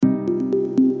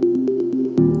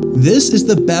This is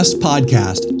the BEST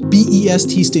podcast.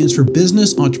 BEST stands for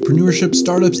Business, Entrepreneurship,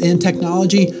 Startups, and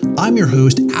Technology. I'm your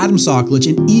host, Adam Soklich,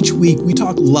 and each week we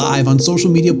talk live on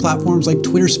social media platforms like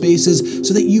Twitter Spaces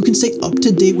so that you can stay up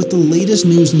to date with the latest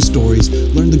news and stories,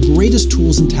 learn the greatest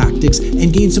tools and tactics,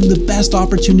 and gain some of the best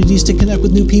opportunities to connect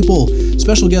with new people.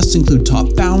 Special guests include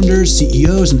top founders,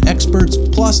 CEOs, and experts.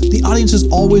 Plus, the audience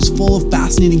is always full of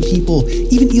fascinating people.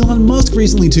 Even Elon Musk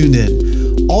recently tuned in.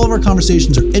 All of our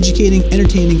conversations are educating,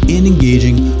 entertaining, and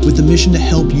engaging with the mission to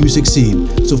help you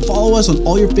succeed. So follow us on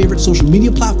all your favorite social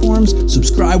media platforms,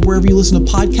 subscribe wherever you listen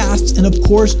to podcasts, and of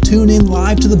course, tune in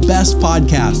live to the BEST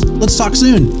podcast. Let's talk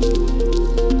soon.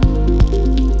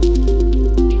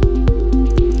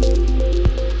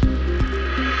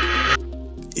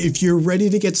 If you're ready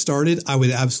to get started, I would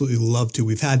absolutely love to.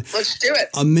 Let's do it.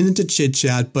 A minute to chit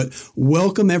chat, but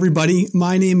welcome everybody.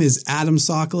 My name is Adam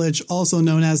Soklich, also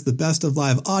known as the Best of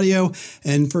Live Audio.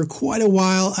 And for quite a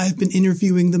while, I've been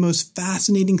interviewing the most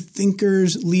fascinating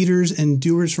thinkers, leaders, and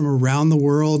doers from around the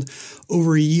world.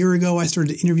 Over a year ago, I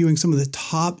started interviewing some of the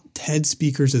top TED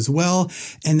speakers as well.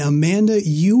 And Amanda,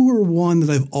 you were one that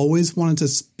I've always wanted to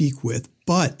speak with.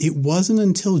 But it wasn't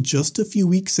until just a few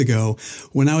weeks ago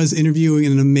when I was interviewing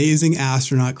an amazing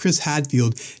astronaut, Chris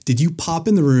Hadfield, did you pop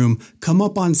in the room, come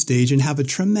up on stage, and have a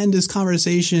tremendous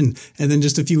conversation. And then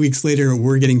just a few weeks later,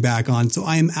 we're getting back on. So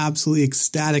I am absolutely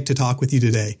ecstatic to talk with you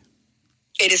today.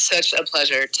 It is such a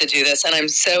pleasure to do this. And I'm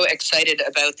so excited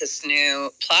about this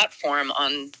new platform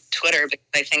on Twitter because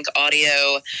I think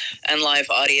audio and live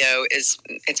audio it's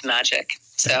magic.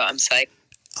 So I'm psyched.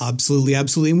 Absolutely,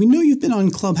 absolutely. And we know you've been on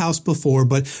Clubhouse before,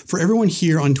 but for everyone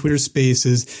here on Twitter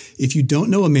Spaces, if you don't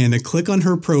know Amanda, click on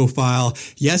her profile.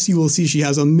 Yes, you will see she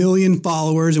has 1 million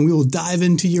followers, and we will dive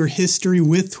into your history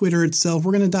with Twitter itself.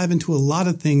 We're going to dive into a lot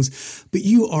of things, but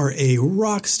you are a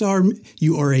rock star.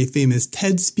 You are a famous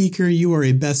TED speaker. You are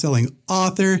a best-selling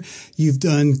author. You've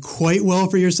done quite well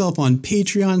for yourself on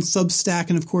Patreon, Substack,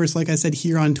 and of course, like I said,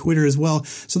 here on Twitter as well.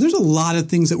 So there's a lot of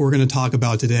things that we're going to talk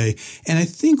about today. And I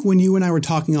think when you and I were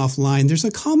talking offline, there's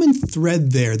a common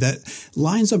thread there that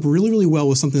lines up really, really well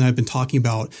with something I've been talking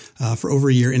about for over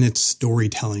a year, and it's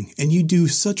storytelling. And you do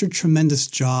such a tremendous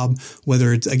job,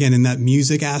 whether it's, again, in that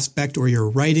music aspect or your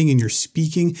writing and your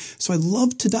speaking. So I'd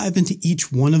love to dive into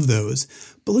each one of those.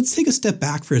 But let's take a step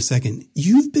back for a second.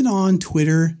 You've been on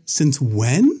Twitter since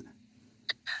when?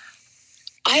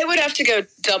 I would have to go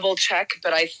double check,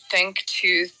 but I think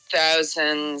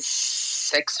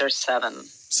 2006 or 7.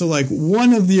 So like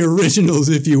one of the originals,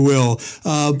 if you will.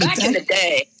 Back in the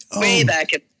day. Way back.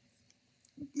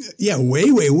 Yeah,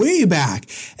 way back.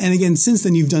 And again, since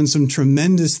then, you've done some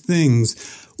tremendous things.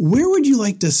 Where would you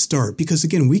like to start? Because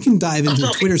again, we can dive into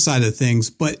the Twitter side of things,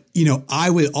 but I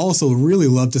would also really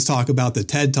love to talk about the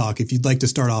TED Talk if you'd like to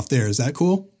start off there. Is that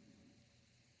cool?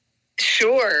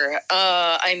 Sure.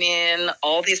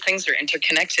 All these things are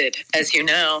interconnected, as you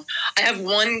know. I have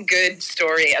one good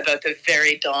story about the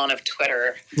very dawn of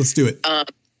Twitter. Let's do it.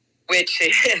 Which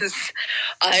is,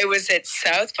 I was at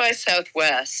South by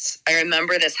Southwest. I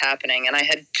remember this happening, and I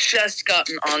had just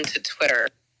gotten onto Twitter.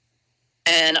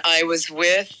 And I was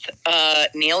with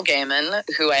Neil Gaiman,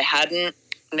 who I hadn't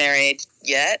married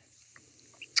yet.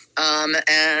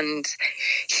 And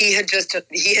he had just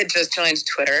joined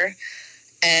Twitter.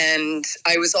 And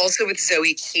I was also with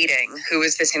Zoe Keating, who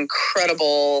was this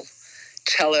incredible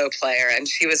cello player, and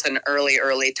she was an early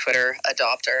Twitter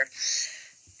adopter.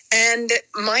 And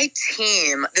my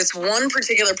team, this one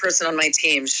particular person on my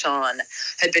team, Sean,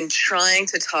 had been trying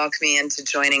to talk me into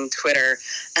joining Twitter,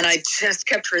 and I just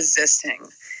kept resisting.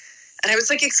 And I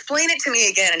was like, explain it to me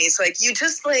again. And he's like,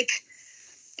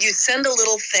 you send a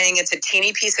little thing. It's a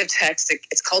teeny piece of text.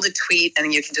 It's called a tweet,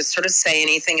 and you can just sort of say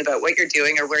anything about what you're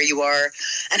doing or where you are.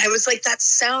 And I was like, that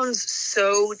sounds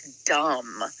so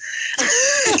dumb.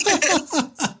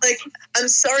 Like, I'm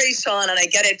sorry, Sean, and I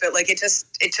get it, but like, it just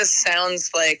sounds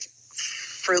like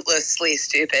fruitlessly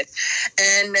stupid.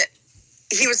 And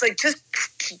he was like, just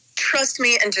trust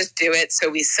me and just do it.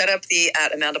 So we set up the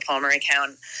 @Amanda Palmer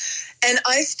account, and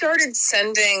I started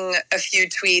sending a few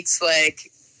tweets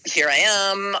like, here I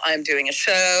am, I'm doing a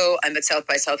show, I'm at South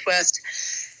by Southwest.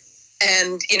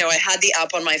 And, I had the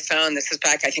app on my phone. This is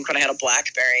back, I think, when I had a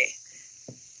BlackBerry.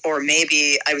 Or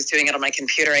maybe I was doing it on my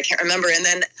computer, I can't remember. And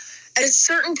then at a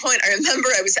certain point, I remember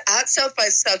I was at South by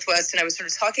Southwest, and I was sort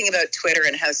of talking about Twitter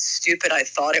and how stupid I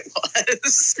thought it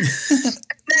was.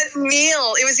 And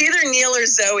Neil, it was either Neil or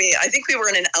Zoe, I think we were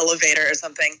in an elevator or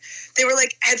something. They were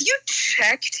like, have you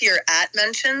checked your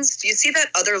 @mentions? Do you see that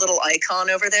other little icon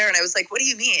over there? And I was like, what do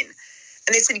you mean?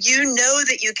 And they said, you know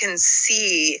that you can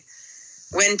see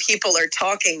when people are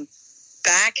talking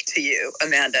back to you,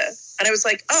 Amanda. And I was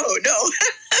like, oh, no.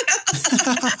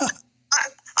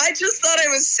 I just thought I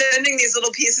was sending these little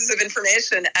pieces of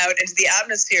information out into the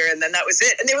atmosphere, and then that was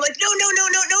it. And they were like, no,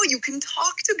 you can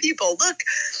talk to people. Look,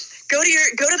 go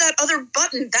to that other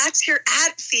button. That's your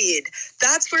ad feed.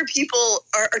 That's where people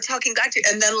are talking back to you.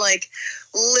 And then, like,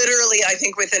 literally, I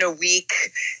think within a week,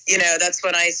 that's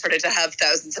when I started to have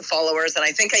thousands of followers. And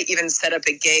I think I even set up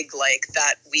a gig like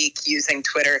that week using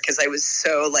Twitter because I was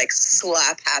so like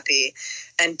slap happy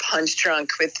and punch drunk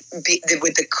with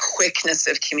the quickness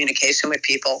of communication with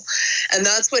people. And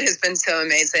that's what has been so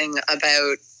amazing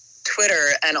about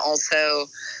Twitter. And also,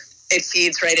 it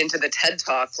feeds right into the TED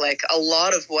Talk. Like, a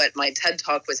lot of what my TED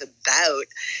Talk was about,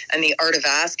 and the Art of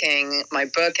Asking, my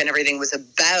book and everything was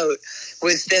about,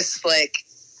 was this like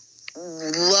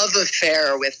love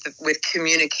affair with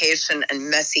communication and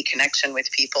messy connection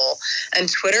with people. And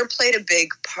Twitter played a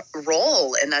big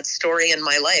role in that story in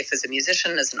my life as a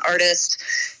musician, as an artist,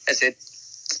 as a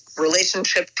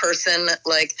relationship person.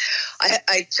 Like,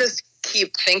 I just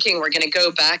keep thinking we're going to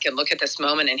go back and look at this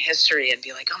moment in history and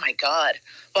be like, oh my God,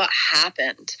 what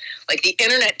happened? Like, the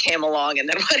internet came along, and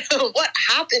then what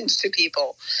happened to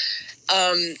people?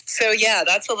 So yeah,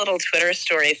 that's a little Twitter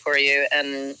story for you.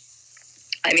 And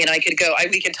I mean,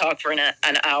 we could talk for an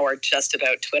hour just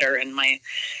about Twitter and my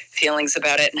feelings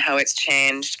about it and how it's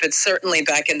changed. But certainly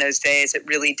back in those days, it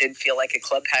really did feel like a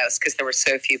clubhouse because there were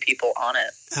so few people on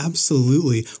it.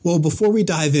 Absolutely. Well, before we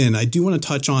dive in, I do want to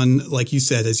touch on, like you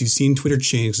said, as you've seen Twitter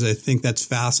change, because I think that's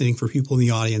fascinating for people in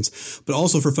the audience, but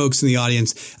also for folks in the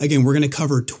audience. Again, we're going to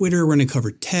cover Twitter. We're going to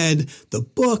cover TED, the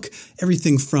book,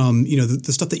 everything from,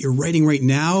 the stuff that you're writing right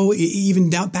now, even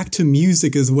down back to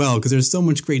music as well, because there's so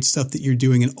much great stuff that you're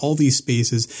doing in all these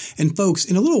spaces. And folks,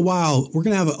 in a little while, we're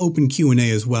going to have an open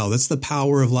Q&A as well. That's the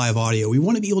power of live audio. We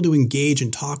want to be able to engage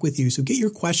and talk with you. So get your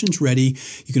questions ready.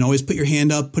 You can always put your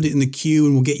hand up, put it in the queue,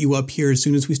 and we'll get you up here as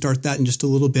soon as we start that in just a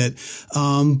little bit.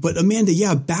 But Amanda,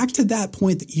 yeah, back to that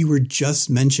point that you were just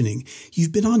mentioning.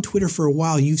 You've been on Twitter for a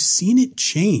while. You've seen it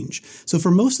change. So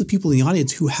for most of the people in the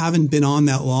audience who haven't been on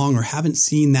that long or haven't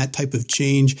seen that type of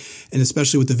change, and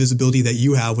especially with the visibility that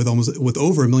you have with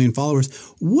over 1 million followers,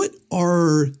 what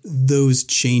are those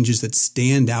changes that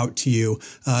stand out to you?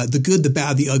 The good, the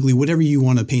bad, the ugly, whatever you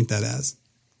want to paint that as.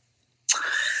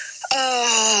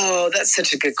 Oh, that's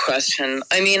such a good question.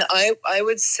 I mean, I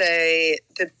would say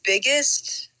the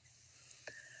biggest,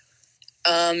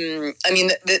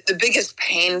 the biggest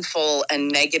painful and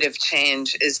negative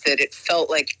change is that it felt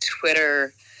like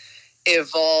Twitter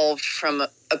evolved from a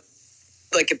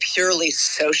purely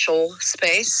social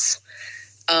space,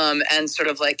 and sort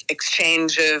of like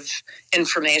exchange of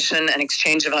information and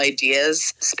exchange of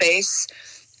ideas space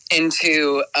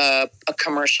into a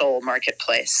commercial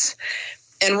marketplace.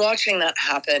 And watching that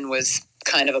happen was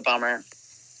kind of a bummer,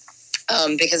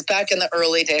 because back in the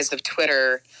early days of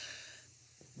Twitter,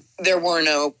 there were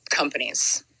no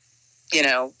companies.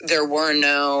 There were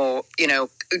no,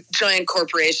 giant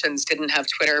corporations didn't have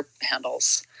Twitter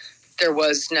handles. There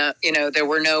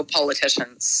were no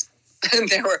politicians.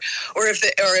 If they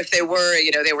were,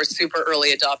 they were super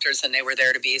early adopters and they were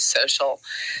there to be social.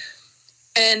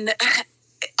 And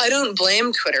I don't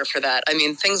blame Twitter for that. I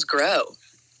mean, things grow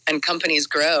and companies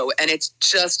grow, and it's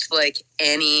just like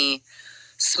any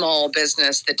small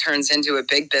business that turns into a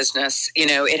big business.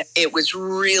 It was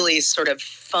really sort of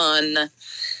fun,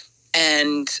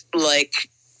 and like,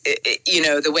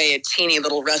 the way a teeny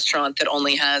little restaurant that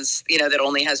only has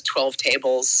 12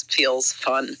 tables feels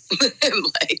fun.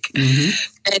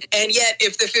 And yet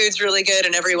if the food's really good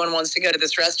and everyone wants to go to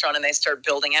this restaurant and they start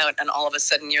building out, and all of a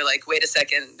sudden you're like, wait a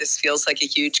second, this feels like a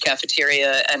huge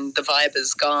cafeteria and the vibe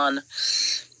is gone.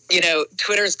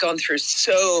 Twitter's gone through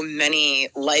so many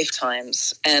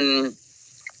lifetimes, and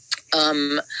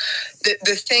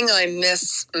the thing I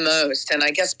miss most, and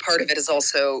I guess part of it is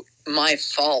also my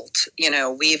fault,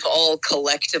 we've all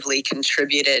collectively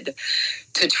contributed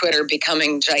to Twitter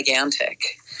becoming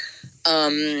gigantic.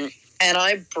 And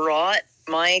I brought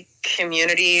my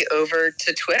community over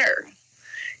to Twitter.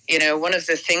 One of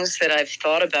the things that I've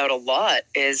thought about a lot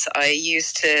is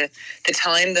the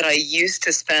time that I used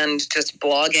to spend just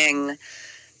blogging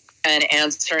and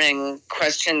answering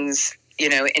questions,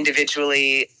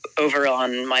 individually over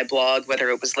on my blog, whether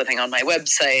it was living on my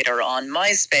website or on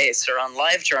MySpace or on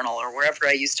LiveJournal or wherever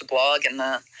I used to blog in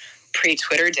the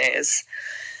pre-Twitter days.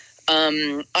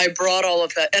 I brought all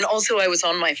of that. And also I was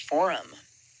on my forum,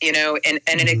 and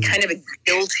in a kind of a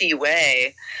guilty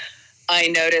way, I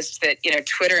noticed that,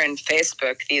 Twitter and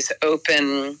Facebook, these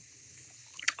open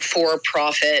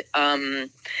for-profit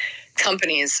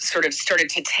companies, sort of started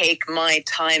to take my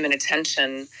time and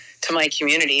attention to my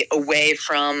community away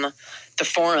from the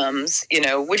forums,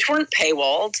 which weren't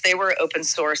paywalled. They were open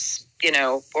source,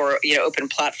 open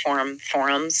platform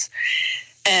forums.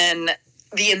 And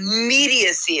the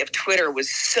immediacy of Twitter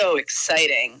was so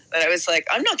exciting that I was like,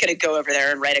 I'm not going to go over there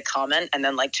and write a comment and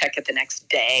then check it the next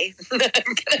day. I'm going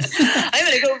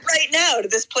to go right now to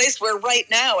this place where right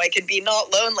now I could be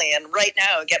not lonely, and right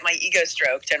now get my ego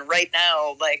stroked, and right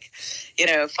now,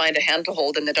 find a hand to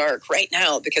hold in the dark right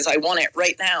now because I want it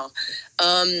right now.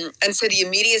 And so the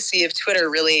immediacy of Twitter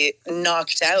really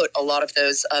knocked out a lot of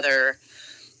those other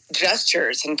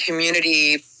gestures and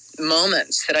community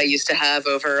moments that I used to have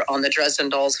over on the Dresden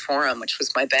Dolls forum, which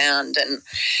was my band. And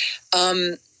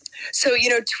so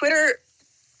Twitter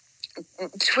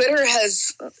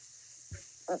has,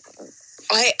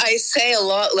 I say a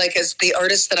lot, as the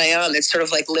artist that I am, it's sort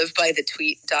of live by the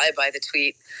tweet, die by the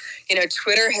tweet.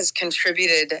 Twitter has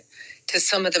contributed to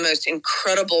some of the most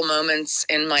incredible moments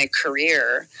in my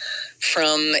career,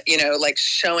 from,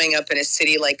 showing up in a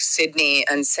city like Sydney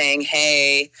and saying,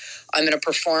 hey, I'm going to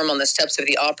perform on the steps of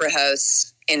the Opera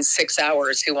House in 6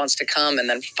 hours. Who wants to come? And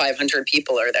then 500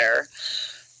 people are there,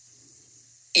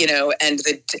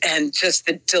 and just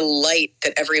the delight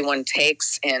that everyone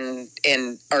takes in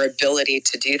our ability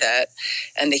to do that,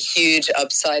 and the huge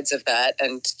upsides of that.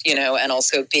 And, and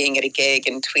also being at a gig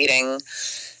and tweeting.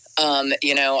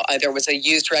 There was a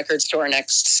used record store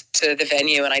next to the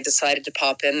venue, and I decided to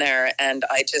pop in there, and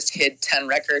I just hid 10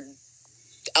 record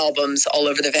albums all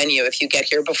over the venue. If you get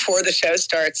here before the show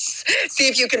starts, see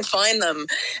if you can find them.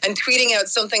 And tweeting out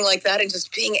something like that, and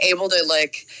just being able to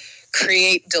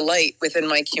create delight within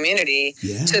my community.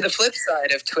 Yeah. To the flip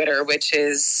side of Twitter, which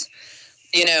is,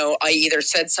 I either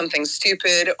said something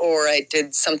stupid or I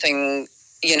did something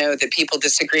that people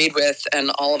disagreed with,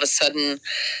 and all of a sudden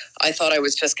I thought I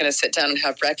was just going to sit down and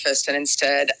have breakfast, and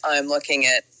instead I'm looking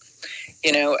at,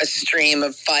 a stream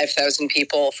of 5,000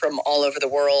 people from all over the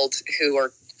world who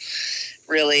are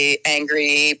really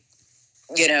angry,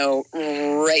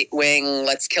 right-wing,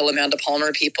 let's kill Amanda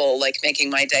Palmer people, making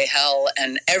my day hell,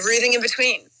 and everything in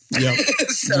between. Yep.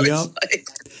 So yep.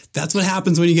 It's that's what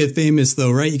happens when you get famous,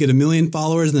 though, right? You get 1 million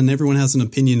followers, and then everyone has an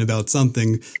opinion about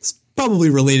something. Probably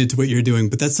related to what you're doing,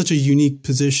 but that's such a unique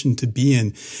position to be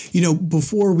in.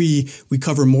 Before we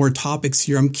cover more topics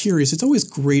here, I'm curious. It's always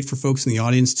great for folks in the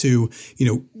audience to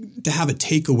have a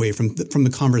takeaway from the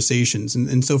conversations.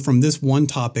 And so from this one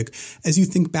topic, as you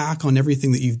think back on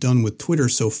everything that you've done with Twitter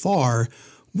so far,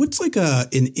 what's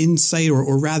an insight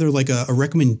or rather a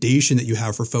recommendation that you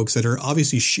have for folks that are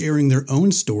obviously sharing their own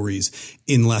stories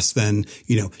in less than,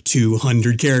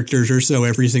 200 characters or so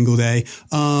every single day,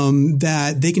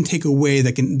 that they can take away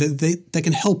that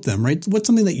can help them, right? What's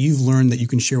something that you've learned that you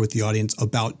can share with the audience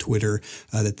about Twitter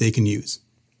that they can use?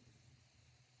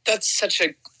 That's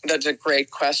a great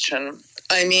question.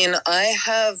 I mean, I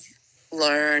have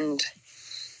learned,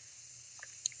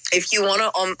 if you want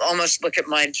to almost look at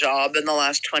my job in the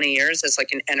last 20 years as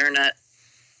an internet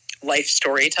life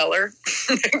storyteller,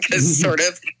 because sort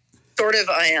of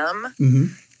I am. Mm-hmm.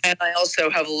 And I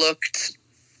also have looked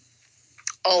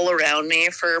all around me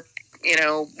for,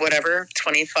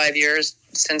 25 years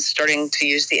since starting to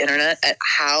use the internet, at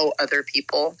how other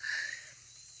people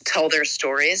tell their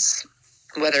stories,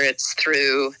 whether it's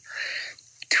through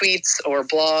tweets or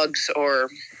blogs or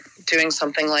doing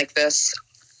something like this.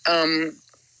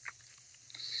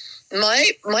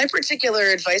 My particular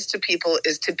advice to people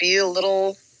is to be a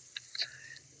little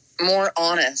more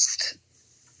honest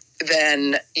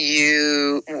than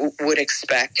you would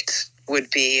expect would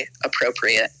be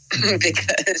appropriate,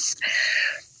 because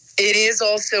it is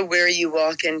also where you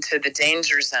walk into the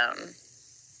danger zone,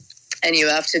 and you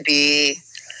have to be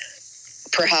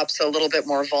perhaps a little bit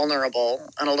more vulnerable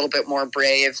and a little bit more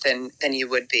brave than you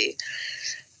would be.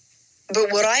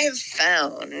 But what I have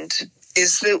found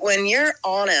is that when you're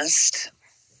honest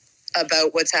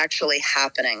about what's actually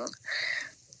happening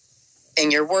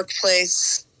in your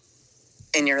workplace,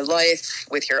 in your life,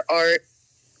 with your art,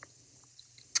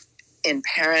 in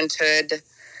parenthood,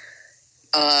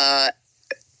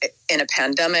 in a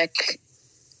pandemic,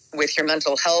 with your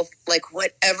mental health,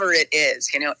 whatever it is,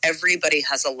 everybody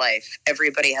has a life.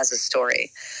 Everybody has a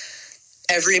story.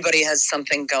 Everybody has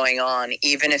something going on,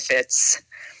 even if it's,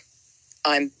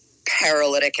 I'm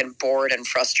paralytic and bored and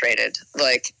frustrated.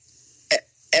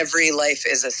 Every life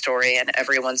is a story, and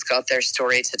everyone's got their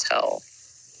story to tell.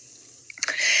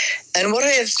 And what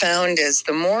I have found is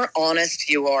the more honest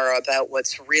you are about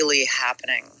what's really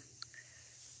happening,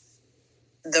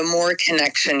 the more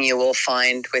connection you will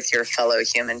find with your fellow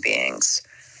human beings,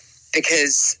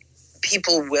 because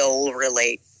people will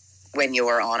relate when you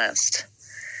are honest.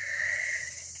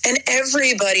 And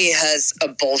everybody has a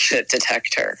bullshit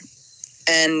detector.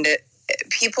 And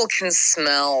people can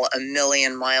smell a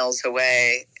million miles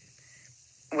away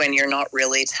when you're not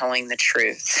really telling the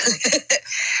truth.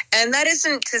 And that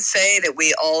isn't to say that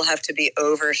we all have to be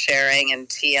oversharing and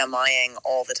TMIing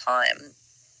all the time.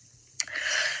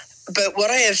 But what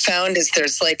I have found is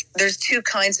there's two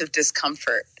kinds of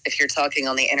discomfort if you're talking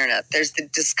on the internet. There's the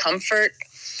discomfort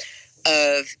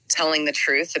of telling the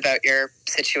truth about your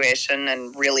situation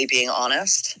and really being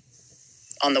honest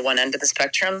on the one end of the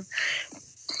spectrum.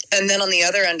 And then on the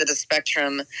other end of the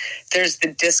spectrum, there's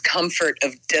the discomfort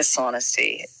of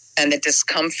dishonesty and the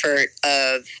discomfort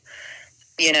of,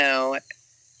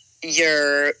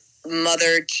 your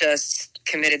mother just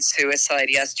committed suicide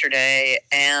yesterday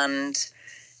and,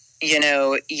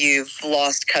 you've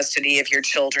lost custody of your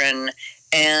children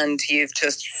and you've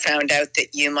just found out that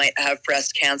you might have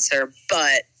breast cancer,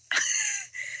 but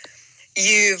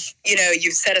you've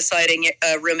set aside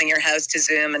a room in your house to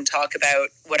Zoom and talk about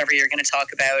whatever you're going to talk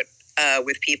about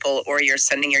with people, or you're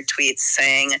sending your tweets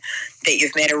saying that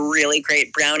you've made a really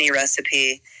great brownie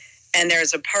recipe, and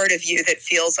there's a part of you that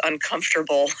feels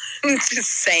uncomfortable just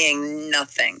saying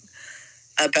nothing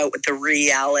about what the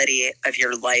reality of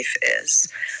your life is.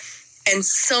 And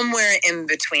somewhere in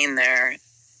between there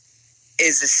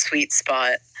is a sweet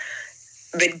spot.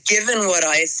 But given what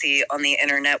I see on the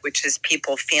internet, which is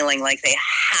people feeling like they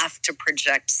have to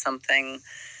project something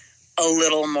a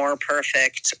little more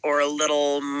perfect or a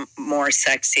little more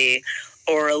sexy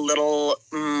or a little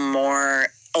more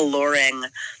alluring,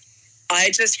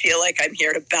 I just feel like I'm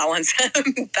here to balance out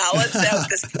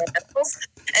the scales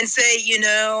and say,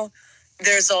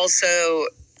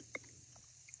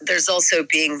 there's also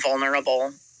being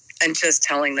vulnerable and just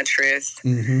telling the truth.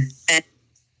 Mm-hmm. And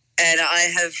I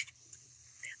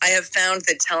have found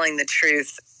that telling the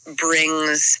truth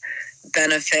brings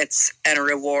benefits and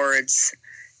rewards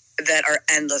that are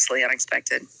endlessly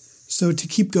unexpected. So to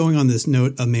keep going on this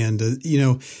note, Amanda,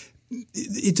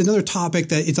 it's another topic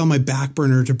that it's on my back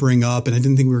burner to bring up, and I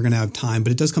didn't think we were going to have time,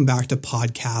 but it does come back to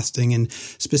podcasting, and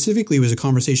specifically it was a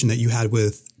conversation that you had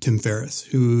with Tim Ferriss,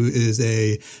 who is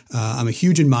I'm a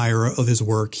huge admirer of his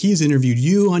work. He's interviewed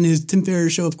you on his Tim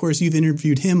Ferriss show. Of course, you've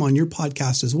interviewed him on your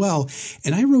podcast as well.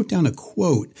 And I wrote down a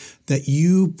quote that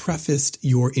you prefaced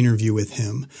your interview with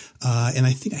him. And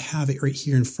I think I have it right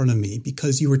here in front of me,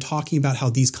 because you were talking about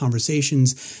how these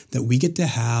conversations that we get to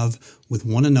have with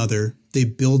one another, they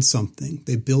build something.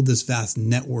 They build this vast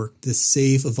network, this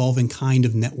safe, evolving kind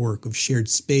of network of shared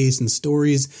space and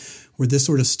stories where this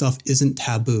sort of stuff isn't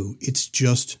taboo. It's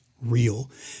just real.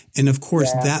 And of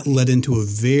course, that led into a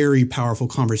very powerful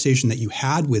conversation that you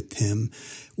had with him,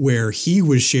 where he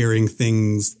was sharing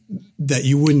things that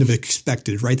you wouldn't have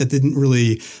expected, right? That didn't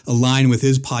really align with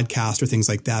his podcast or things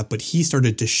like that. But he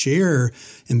started to share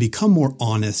and become more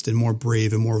honest and more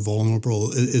brave and more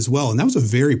vulnerable as well. And that was a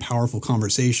very powerful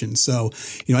conversation. So,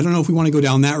 I don't know if we want to go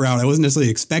down that route. I wasn't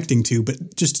necessarily expecting to,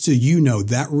 but just so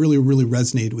that really, really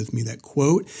resonated with me, that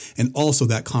quote and also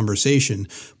that conversation.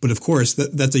 But of course,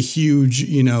 that's a huge,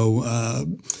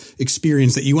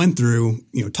 experience that you went through,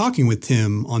 talking with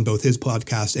Tim on both his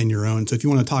podcast and your own. So if you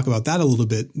want to talk about that a little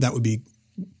bit, that would be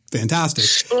fantastic.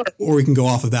 Sure. Or we can go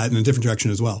off of that in a different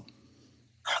direction as well.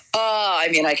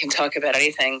 I can talk about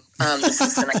anything.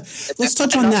 Let's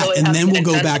touch on that, and then we'll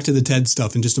go back to the TED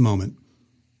stuff in just a moment.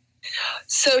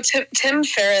 So Tim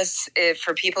Ferriss,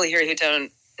 for people here who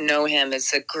don't know him,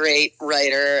 is a great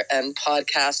writer and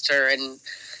podcaster, and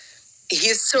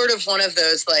he's sort of one of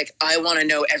those, I want to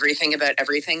know everything about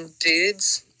everything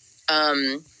dudes.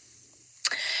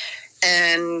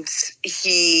 And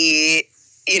he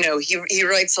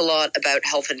writes a lot about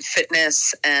health and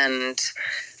fitness and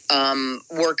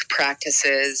work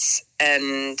practices,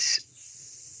 and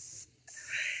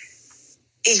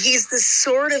he's the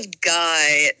sort of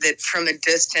guy that from a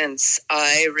distance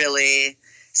I really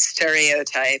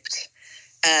stereotyped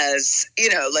as,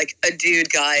 a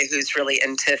dude guy who's really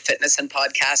into fitness and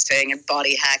podcasting and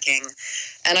body hacking.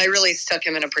 And I really stuck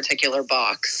him in a particular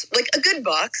box, a good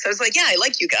box. I was like, yeah, I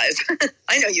like you guys.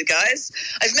 I know you guys.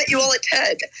 I've met you all at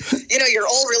TED. You're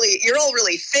all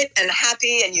really fit and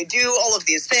happy, and you do all of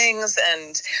these things,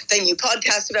 and then you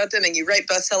podcast about them, and you write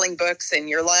best-selling books, and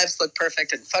your lives look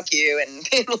perfect, and fuck you. And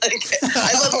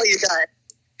I love all you guys.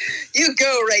 You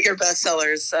go write your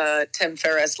bestsellers, Tim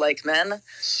Ferriss, like men.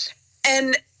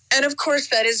 And of course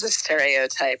that is a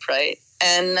stereotype, right?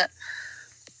 And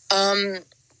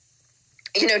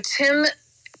Tim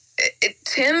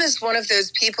is one of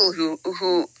those people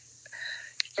who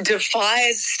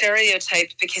defies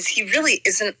stereotypes because he really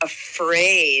isn't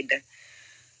afraid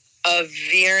of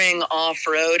veering off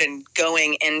road and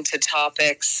going into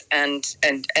topics and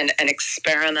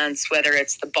experiments, whether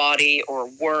it's the body or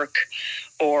work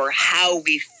or how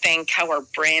we think, how our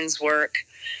brains work.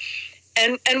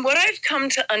 And what I've come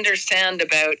to understand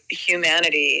about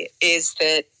humanity is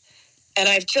that, and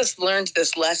I've just learned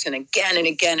this lesson again and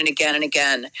again and again and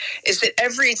again, is that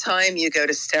every time you go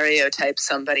to stereotype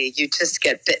somebody, you just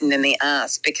get bitten in the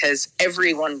ass, because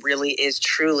everyone really is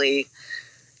truly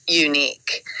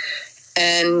unique.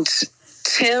 And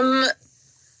Tim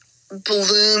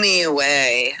blew me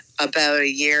away about a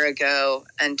year ago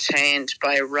and change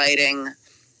by writing,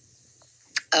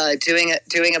 doing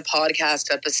a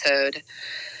podcast episode,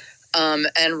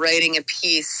 and writing a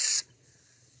piece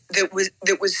that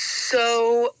was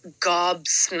so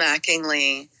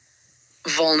gobsmackingly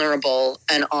vulnerable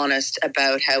and honest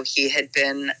about how he had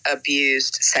been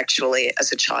abused sexually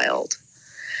as a child.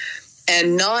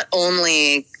 And not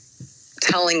only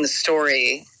telling the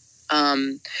story,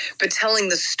 but telling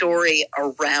the story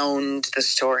around the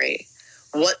story.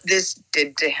 What this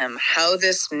did to him, how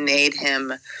this made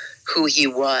him who he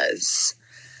was,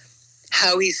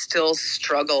 how he still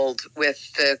struggled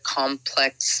with the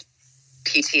complex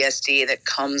PTSD that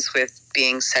comes with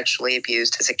being sexually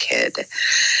abused as a kid.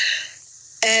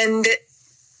 And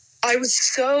I was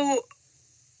so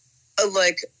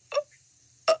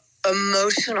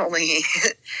emotionally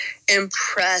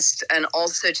impressed, and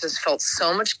also just felt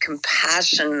so much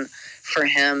compassion for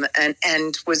him,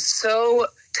 and was so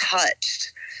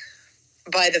touched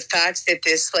by the fact that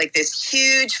this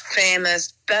huge,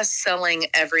 famous, best-selling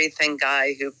everything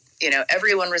guy who,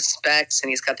 everyone respects,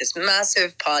 and he's got this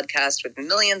massive podcast with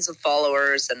millions of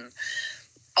followers and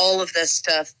all of this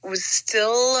stuff, was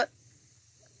still,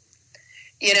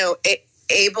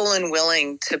 able and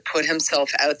willing to put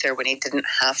himself out there when he didn't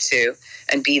have to,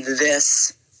 and be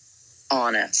this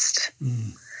honest.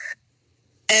 Mm.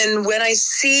 And when I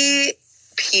see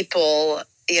people,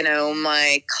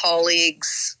 my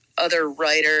colleagues, other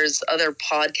writers, other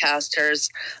podcasters,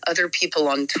 other people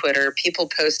on Twitter, people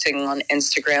posting on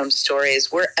Instagram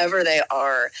stories, wherever they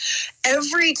are,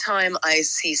 every time I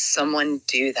see someone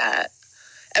do that,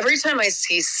 every time I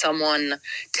see someone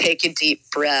take a deep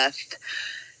breath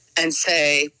and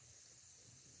say,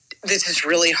 this is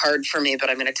really hard for me, but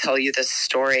I'm going to tell you this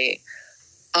story,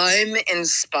 I'm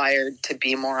inspired to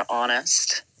be more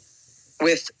honest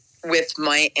with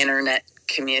my internet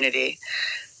community.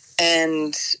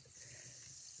 And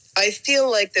I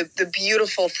feel like the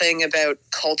beautiful thing about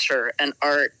culture and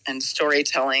art and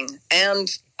storytelling,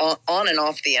 and on and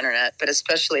off the internet, but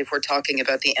especially if we're talking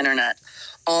about the internet,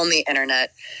 on the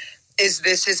internet, is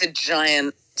this is a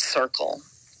giant circle.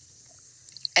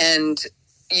 And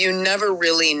you never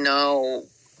really know,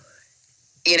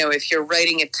 if you're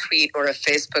writing a tweet or a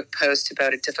Facebook post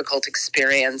about a difficult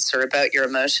experience or about your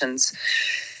emotions,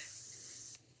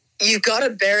 you've got to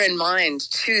bear in mind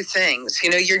two things.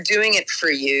 You're doing it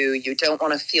for you. You don't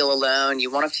want to feel alone.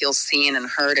 You want to feel seen and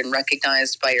heard and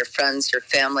recognized by your friends, your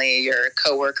family, your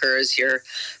coworkers, your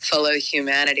fellow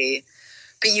humanity.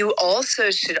 But you also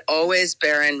should always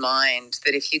bear in mind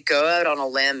that if you go out on a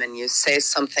limb and you say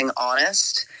something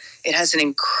honest, it has an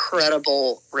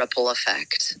incredible ripple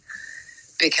effect,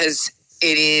 because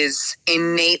it is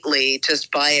innately,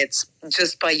 just by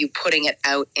you putting it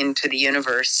out into the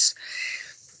universe,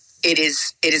 it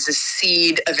is a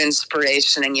seed of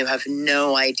inspiration, and you have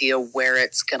no idea where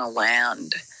it's going to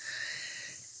land.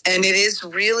 And it is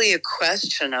really a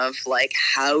question of,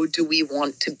 how do we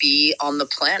want to be on the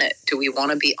planet? Do we want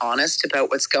to be honest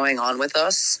about what's going on with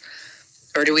us,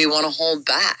 or do we want to hold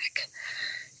back?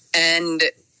 And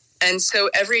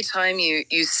so every time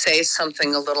you say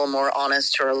something a little more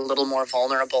honest or a little more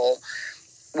vulnerable,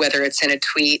 whether it's in a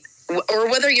tweet or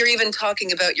whether you're even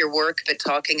talking about your work, but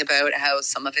talking about how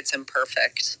some of it's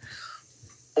imperfect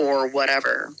or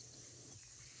whatever,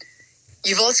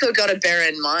 you've also got to bear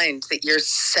in mind that you're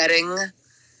setting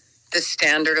the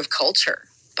standard of culture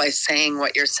by saying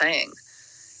what you're saying.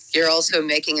 You're also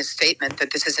making a statement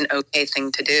that this is an okay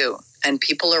thing to do, and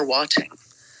people are watching.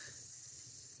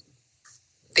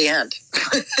 The end.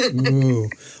 Ooh.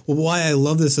 Well, why I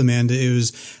love this, Amanda, it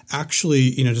was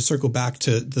actually, to circle back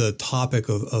to the topic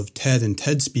of TED and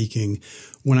TED speaking.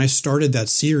 When I started that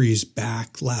series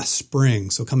back last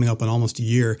spring, so coming up on almost a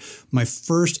year, my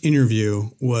first interview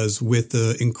was with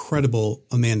the incredible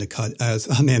Amy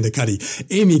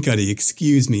Cuddy,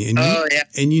 excuse me. And yeah.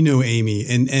 And Amy,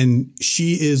 and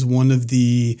she is one of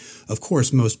the, of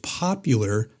course, most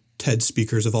popular TED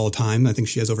speakers of all time. I think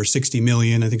she has over 60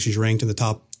 million. I think she's ranked in the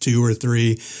top 2 or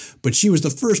 3, but she was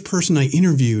the first person I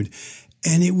interviewed.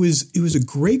 And it was a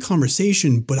great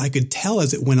conversation, but I could tell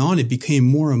as it went on, it became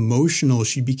more emotional.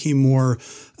 She became more,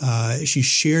 she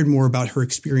shared more about her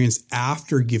experience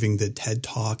after giving the TED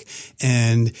Talk.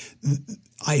 And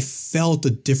I felt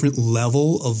a different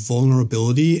level of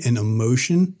vulnerability and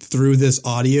emotion through this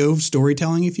audio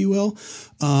storytelling, if you will,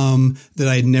 that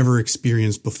I had never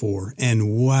experienced before.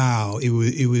 And wow, it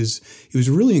was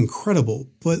really incredible.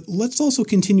 But let's also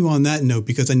continue on that note,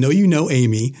 because I know you know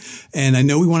Amy, and I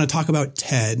know we want to talk about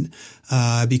TED,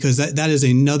 because that is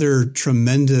another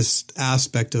tremendous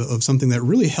aspect of something that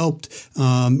really helped,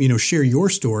 share your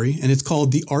story. And it's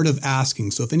called The Art of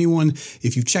Asking. So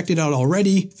if you've checked it out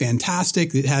already,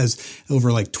 fantastic. It has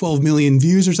over like 12 million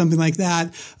views or something like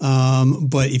that.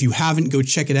 But if you haven't, go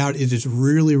check it out. It is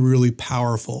really, really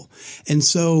powerful. And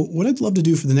so what I'd love to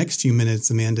do for the next few minutes,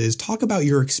 Amanda, is talk about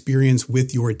your experience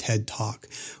with your TED Talk.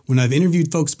 When I've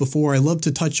interviewed folks before, I love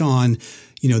to touch on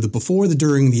the before, the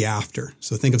during, the after.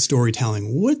 So think of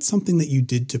storytelling. What's something that you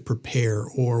did to prepare,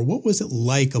 or what was it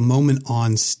like a moment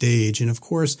on stage? And of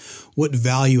course, what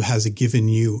value has it given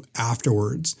you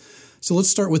afterwards? So let's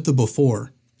start with the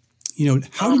before.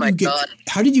 How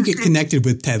did you get connected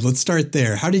with TED? Let's start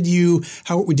there. How did you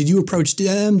approach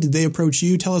them? Did they approach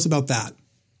you? Tell us about that.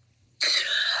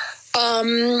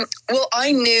 Well,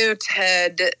 I knew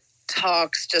TED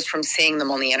Talks just from seeing them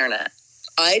on the internet.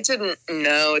 I didn't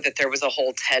know that there was a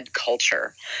whole TED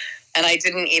culture, and I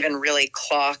didn't even really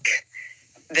clock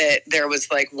that there was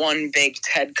like one big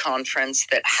TED conference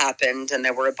that happened and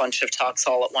there were a bunch of talks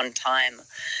all at one time.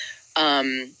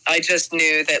 I just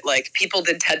knew that like people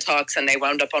did TED Talks and they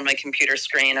wound up on my computer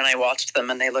screen and I watched them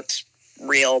and they looked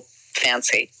real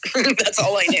fancy. That's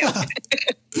all I knew.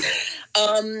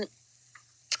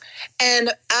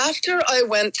 And after I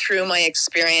went through my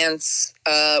experience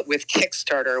with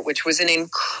Kickstarter, which was an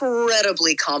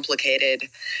incredibly complicated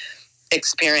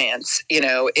experience,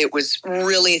 it was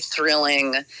really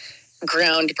thrilling,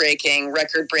 groundbreaking,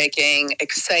 record-breaking,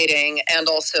 exciting, and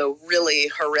also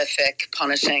really horrific,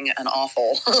 punishing, and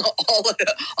awful,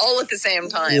 all at the same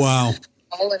time. Wow!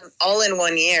 All in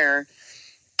 1 year.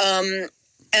 And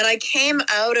I came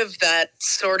out of that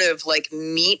sort of like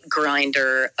meat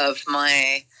grinder of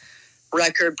my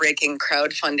record-breaking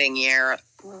crowdfunding year,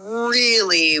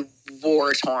 really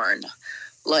war-torn,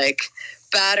 like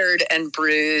battered and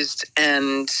bruised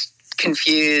and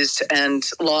confused and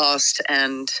lost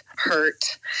and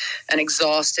hurt and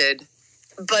exhausted.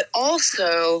 But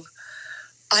also,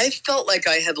 I felt like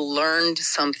I had learned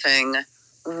something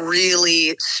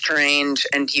really strange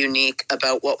and unique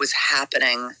about what was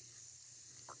happening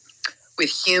with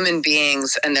human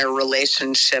beings and their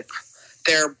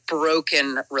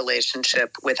broken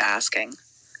relationship with asking.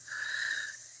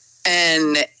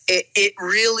 And it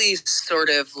really sort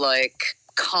of like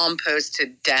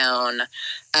composted down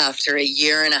after a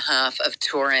year and a half of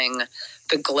touring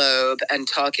the globe and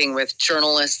talking with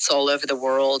journalists all over the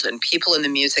world and people in the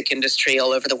music industry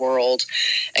all over the world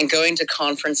and going to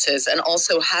conferences and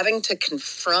also having to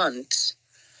confront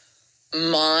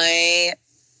my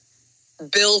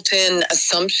built-in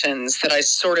assumptions that I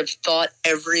sort of thought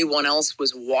everyone else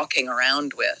was walking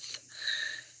around with,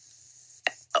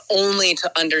 only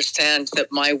to understand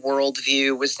that my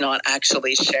worldview was not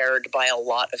actually shared by a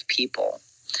lot of people.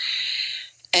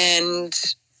 And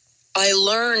I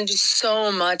learned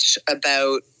so much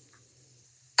about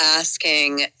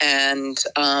asking and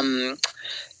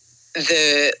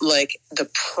the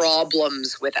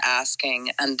problems with asking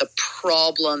and the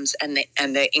problems and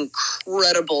the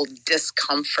incredible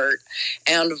discomfort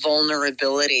and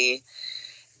vulnerability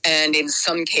and in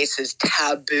some cases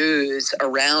taboos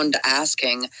around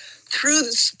asking through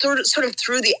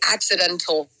the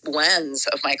accidental lens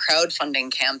of my crowdfunding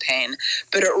campaign.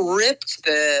 But it ripped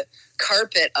the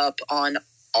carpet up on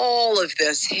all of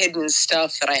this hidden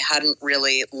stuff that I hadn't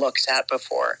really looked at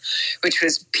before, which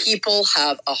was people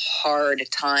have a hard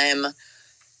time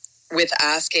with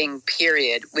asking,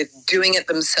 period, with doing it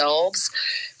themselves,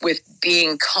 with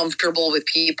being comfortable with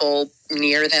people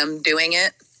near them doing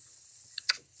it,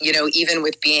 even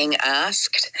with being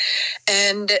asked.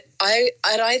 And I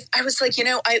was like,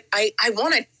 I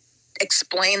want to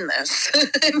explain this.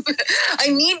 I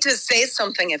need to say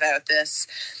something about this.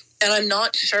 And I'm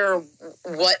not sure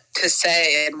what to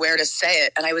say and where to say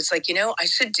it. And I was like, I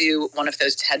should do one of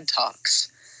those TED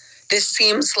Talks. This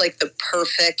seems like the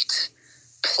perfect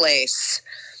place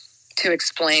to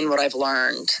explain what I've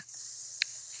learned.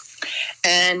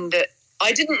 And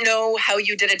I didn't know how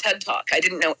you did a TED Talk. I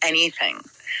didn't know anything.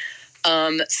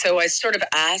 So I sort of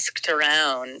asked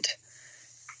around,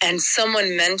 and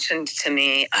someone mentioned to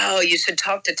me, oh, you should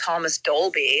talk to Thomas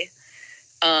Dolby.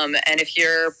 And if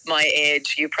you're my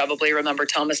age, you probably remember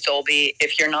Thomas Dolby.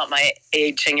 If you're not my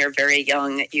age and you're very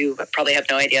young, you probably have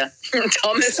no idea.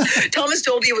 Thomas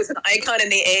Dolby was an icon in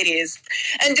the 80s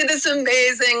and did this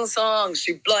amazing song.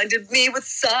 She blinded me with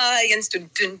science. Dun,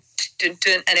 dun, dun,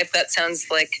 dun. And if that sounds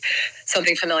like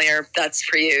something familiar, that's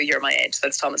for you. You're my age.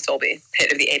 That's Thomas Dolby,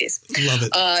 hit of the 80s. Love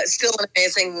it. Still an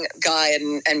amazing guy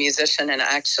and musician, and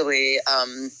actually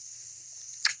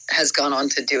has gone on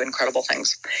to do incredible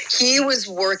things. He was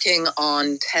working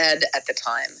on TED at the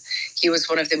time. He was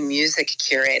one of the music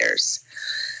curators.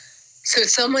 So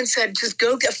someone said, just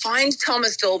go find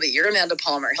Thomas Dolby. You're Amanda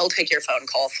Palmer. He'll take your phone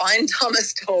call. Find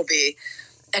Thomas Dolby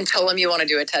and tell him you want to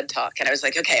do a TED Talk. And I was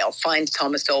like, okay, I'll find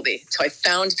Thomas Dolby. So I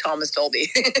found Thomas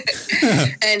Dolby.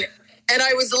 and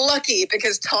I was lucky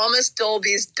because Thomas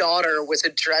Dolby's daughter was a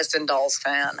Dresden Dolls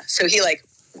fan. So he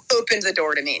opened the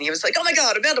door to me, and he was like, oh my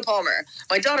God, Amanda Palmer,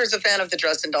 my daughter's a fan of the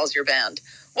Dresden Dolls, your band.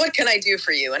 What can I do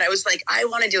for you? And I was like, I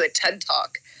want to do a TED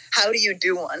Talk. How do you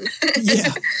do one?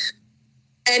 Yeah.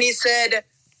 And he said,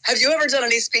 have you ever done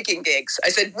any speaking gigs? I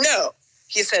said, no.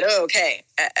 He said, oh, okay.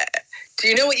 Do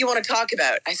you know what you want to talk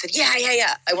about? I said, yeah.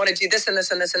 I want to do this and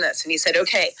this and this and this. And he said,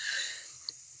 okay,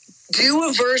 do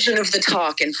a version of the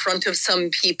talk in front of some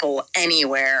people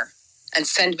anywhere and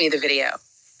send me the video.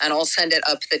 And I'll send it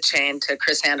up the chain to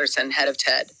Chris Anderson, head of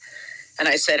TED. And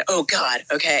I said, oh, God,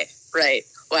 okay, right,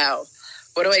 wow.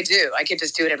 What do I do? I could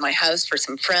just do it at my house for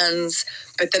some friends,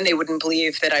 but then they wouldn't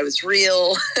believe that I was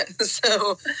real.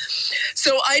 So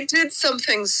I did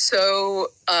something so,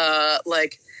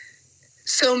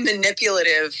 so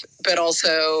manipulative, but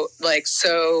also,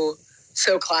 so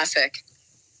classic.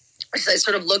 So I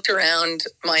sort of looked around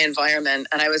my environment,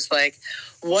 and I was like,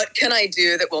 what can I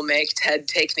do that will make TED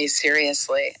take me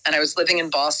seriously? And I was living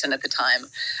in Boston at the time.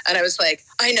 And I was like,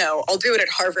 I know, I'll do it at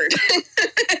Harvard.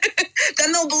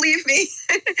 Then they'll believe me.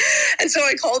 And so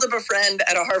I called up a friend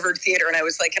at a Harvard theater, and I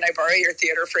was like, can I borrow your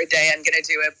theater for a day? I'm going to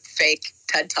do a fake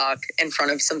TED Talk in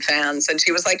front of some fans. And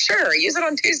she was like, sure, use it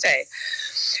on Tuesday.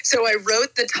 So I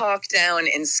wrote the talk down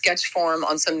in sketch form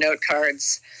on some note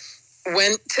cards,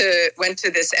 went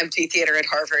to this empty theater at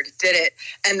Harvard, did it,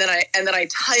 and then I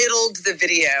titled the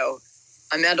video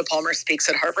Amanda Palmer Speaks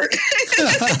at Harvard.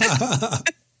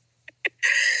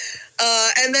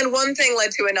 And then one thing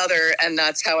led to another, and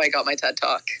that's how I got my TED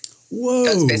Talk. Whoa.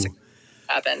 That's basically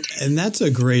what happened. And that's a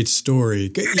great story.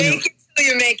 Fake it till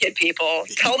you make it, people.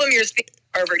 Tell them you're speaking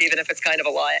at Harvard, even if it's kind of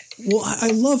a lie. Well,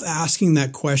 I love asking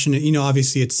that question.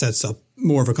 Obviously it sets up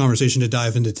more of a conversation to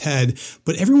dive into TED,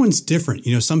 but everyone's different.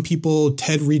 Some people,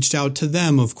 TED reached out to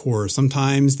them, of course.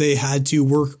 Sometimes they had to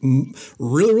work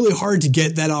really, really hard to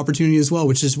get that opportunity as well,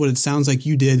 which is what it sounds like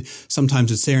you did.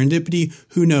 Sometimes it's serendipity,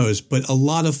 who knows? But a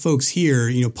lot of folks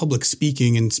here, public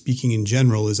speaking and speaking in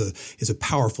general is a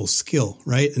powerful skill,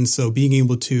 right? And so being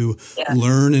able to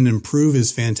learn and improve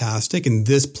is fantastic. And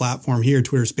this platform here,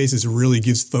 Twitter Spaces, really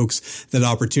gives folks that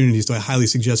opportunity. So I highly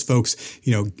suggest folks,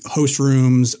 host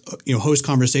rooms, host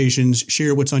conversations,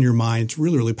 share what's on your mind. It's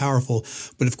really, really powerful.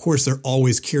 But of course, they're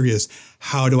always curious.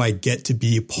 How do I get to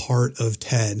be part of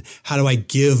TED? How do I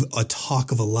give a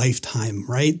talk of a lifetime,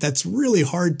 right? That's really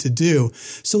hard to do.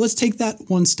 So let's take that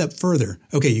one step further.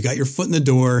 Okay, you got your foot in the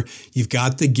door. You've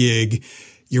got the gig.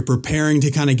 You're preparing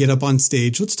to kind of get up on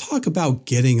stage. Let's talk about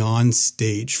getting on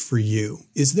stage for you.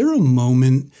 Is there a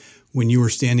moment when you were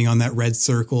standing on that red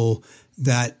circle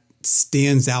that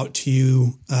stands out to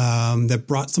you, that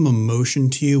brought some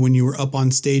emotion to you when you were up on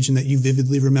stage and that you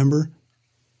vividly remember?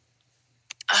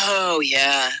 Oh,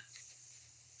 yeah.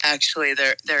 Actually,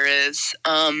 there is.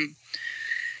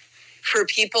 For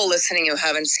people listening who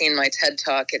haven't seen my TED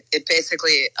Talk, it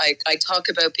basically, I talk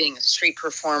about being a street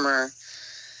performer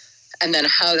and then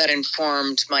how that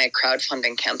informed my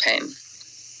crowdfunding campaign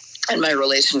and my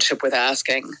relationship with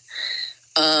asking.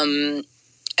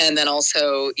 And then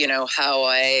also, how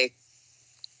I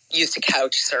used to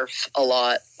couch surf a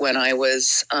lot when I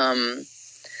was,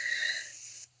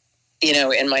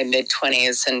 in my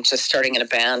mid-20s and just starting in a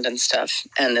band and stuff.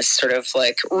 And this sort of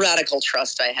radical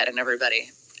trust I had in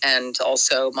everybody. And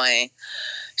also my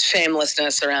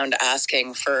shamelessness around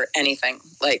asking for anything.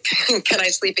 Can I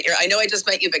sleep at I know I just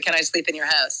met you, but can I sleep in your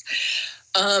house?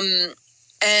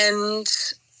 And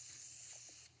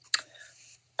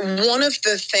one of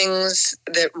the things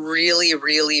that really,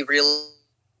 really, really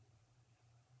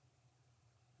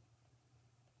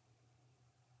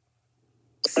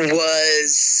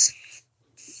was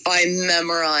I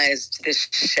memorized this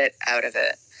shit out of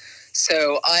it.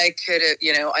 So I could have,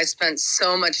 I spent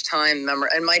so much time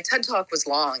and my TED Talk was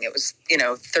long. It was,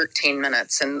 13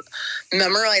 minutes, and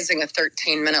memorizing a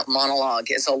 13-minute monologue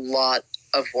is a lot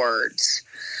of words.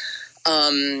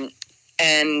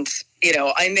 And, you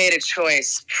know, I made a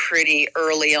choice pretty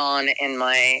early on in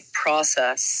my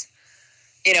process.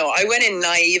 You know, I went in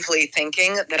naively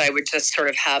thinking that I would just sort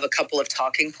of have a couple of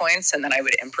talking points and then I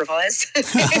would improvise.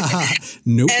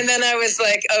 Nope. And then I was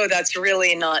like, oh, that's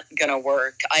really not going to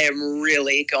work. I am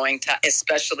really going to,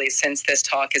 especially since this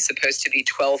talk is supposed to be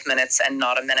 12 minutes and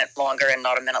not a minute longer and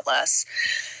not a minute less.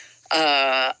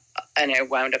 And I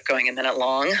wound up going a minute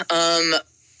long.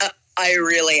 I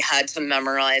really had to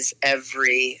memorize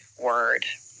every word.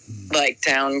 Like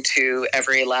down to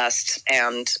every last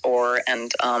and, or,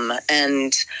 and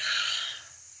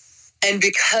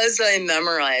because I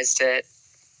memorized it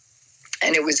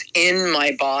and it was in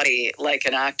my body like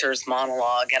an actor's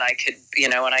monologue, and I could, you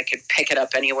know, and I could pick it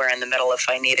up anywhere in the middle if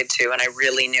I needed to, and I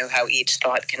really knew how each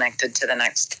thought connected to the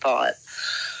next thought.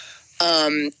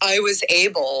 I was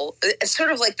able,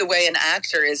 sort of like the way an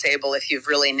actor is able, if you've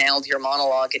really nailed your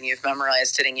monologue and you've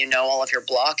memorized it and you know all of your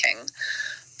blocking,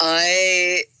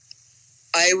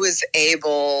 I was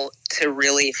able to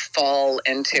really fall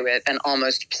into it and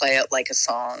almost play it like a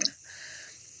song.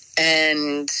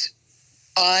 And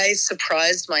I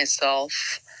surprised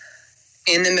myself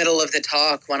in the middle of the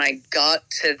talk when I got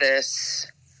to this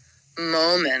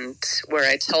moment where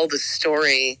I tell the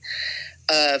story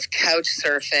of couch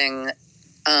surfing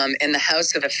in the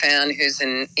house of a fan who's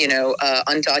an,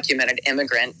 undocumented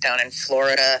immigrant down in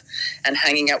Florida and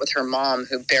hanging out with her mom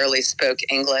who barely spoke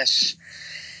English.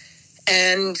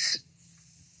 And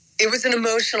it was an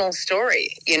emotional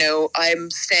story. You know,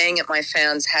 I'm staying at my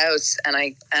fan's house and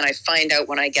I find out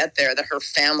when I get there that her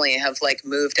family have like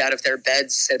moved out of their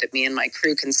beds so that me and my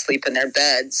crew can sleep in their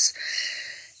beds.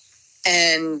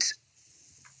 And,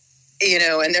 you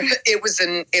know, and it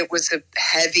was a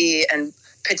heavy and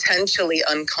potentially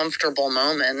uncomfortable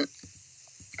moment.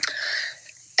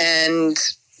 And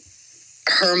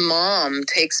her mom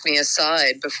takes me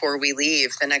aside before we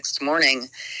leave the next morning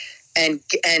and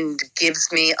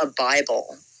gives me a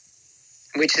Bible,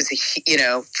 which is,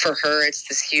 for her, it's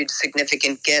this huge,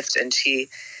 significant gift. And she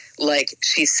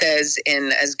says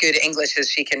in as good English as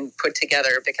she can put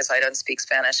together, because I don't speak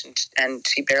Spanish and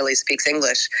she barely speaks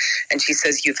English. And she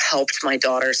says, "You've helped my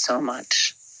daughter so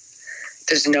much.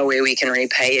 There's no way we can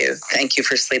repay you. Thank you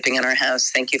for sleeping in our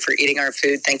house. Thank you for eating our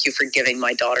food. Thank you for giving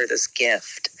my daughter this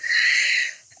gift."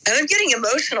 And I'm getting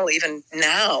emotional even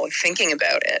now thinking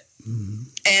about it. Mm-hmm.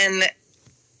 And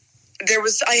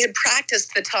I had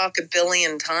practiced the talk a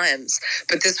billion times,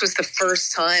 but this was the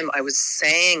first time I was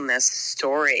saying this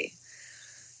story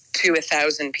to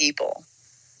 1,000 people.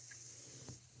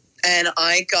 And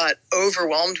I got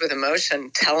overwhelmed with emotion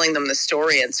telling them the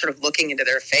story and sort of looking into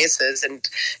their faces and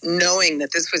knowing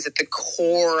that this was at the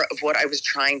core of what I was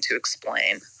trying to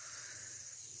explain,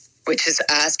 which is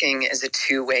asking is a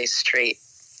two-way street.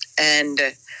 And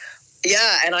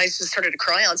and I just started to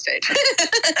cry on stage.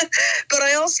 But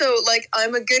I also,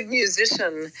 I'm a good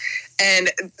musician.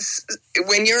 And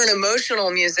when you're an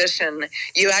emotional musician,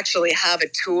 you actually have a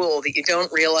tool that you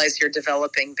don't realize you're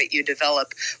developing, but you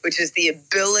develop, which is the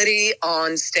ability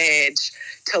on stage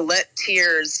to let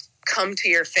tears come to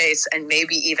your face and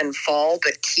maybe even fall,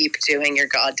 but keep doing your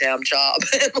goddamn job.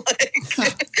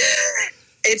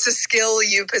 It's a skill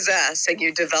you possess and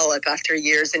you develop after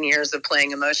years and years of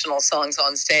playing emotional songs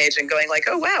on stage and going like,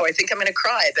 oh, wow, I think I'm going to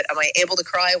cry. But am I able to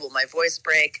cry? Will my voice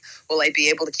break? Will I be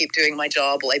able to keep doing my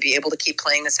job? Will I be able to keep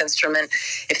playing this instrument?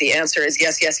 If the answer is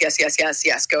yes, yes, yes, yes, yes,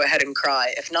 yes, go ahead and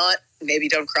cry. If not, maybe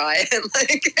don't cry. And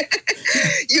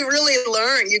you really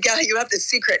learn. You have this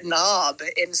secret knob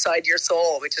inside your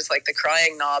soul, which is like the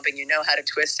crying knob, and you know how to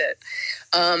twist it.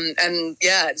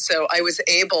 So I was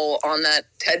able on that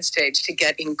TED stage to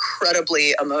get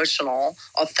incredibly emotional,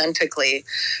 authentically,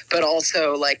 but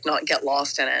also not get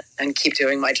lost in it and keep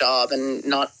doing my job and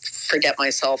not forget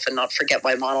myself and not forget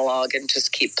my monologue and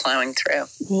just keep plowing through.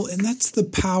 Well, and that's the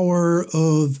power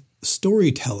of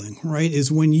storytelling, right?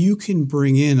 Is when you can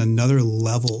bring in another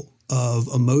level of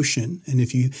emotion. And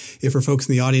if for folks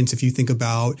in the audience, if you think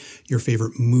about your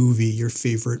favorite movie, your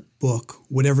favorite book,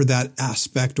 whatever that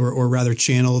aspect or rather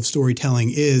channel of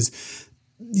storytelling is,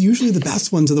 usually the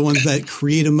best ones are the ones that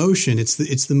create emotion. It's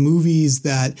the movies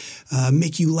that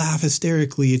make you laugh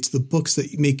hysterically. It's the books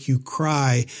that make you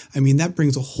cry. I mean, that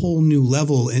brings a whole new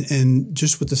level. And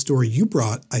just with the story you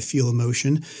brought, I feel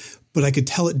emotion. But I could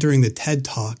tell it during the TED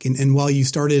Talk. And while you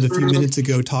started a few minutes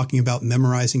ago talking about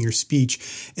memorizing your speech,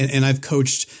 and I've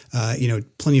coached,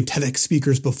 plenty of TEDx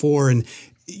speakers before, and,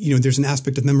 there's an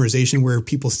aspect of memorization where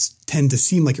people tend to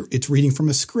seem like it's reading from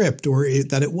a script or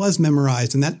that it was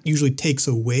memorized, and that usually takes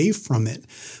away from it.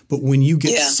 But when you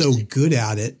get so good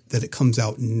at it that it comes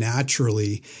out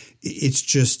naturally, it's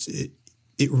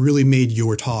it really made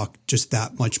your talk just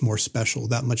that much more special,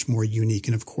 that much more unique.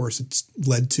 And of course, it's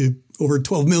led to over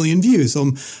 12 million views.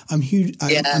 So I'm huge.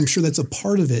 I'm sure that's a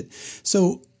part of it.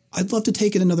 So I'd love to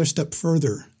take it another step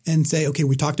further and say, okay,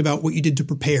 we talked about what you did to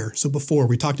prepare. So before,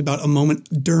 we talked about a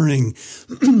moment during,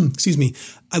 excuse me.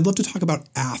 I'd love to talk about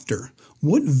after.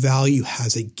 What value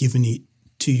has it given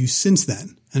to you since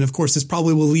then? And of course, this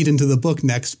probably will lead into the book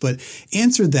next, but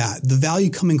answer that. The value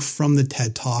coming from the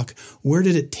TED Talk, where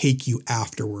did it take you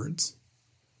afterwards?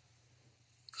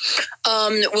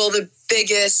 Well, the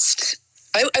biggest,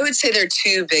 I would say there are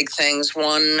two big things.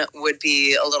 One would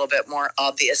be a little bit more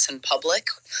obvious in public.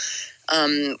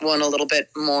 One a little bit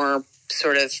more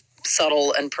sort of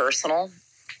subtle and personal.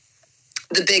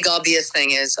 The big obvious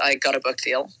thing is I got a book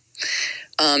deal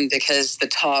because the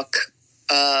talk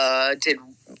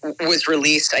was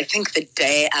released, I think, the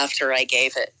day after I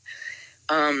gave it.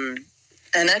 And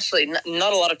actually,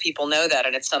 not a lot of people know that,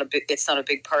 and it's not a big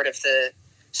part of the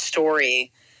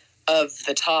story of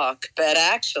the talk. But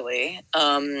actually,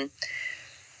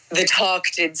 the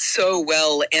talk did so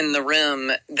well in the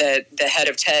room that the head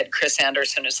of TED, Chris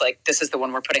Anderson, is like, "This is the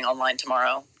one we're putting online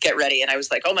tomorrow. Get ready." And I was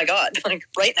like, "Oh my God!" Like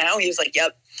right now, he was like,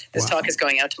 "Yep, this talk is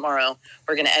going out tomorrow.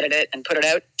 We're going to edit it and put it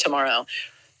out tomorrow.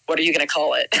 What are you going to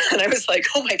call it?" And I was like,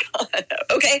 "Oh my God,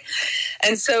 okay."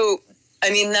 And so, I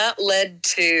mean, that led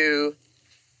to,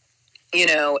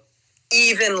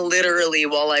 even literally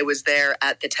while I was there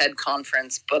at the TED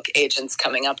conference, book agents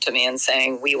coming up to me and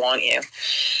saying, "We want you."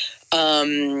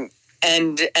 And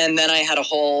then I had a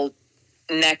whole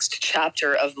next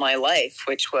chapter of my life,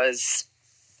 which was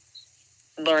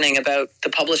learning about the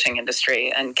publishing industry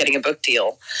and getting a book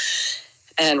deal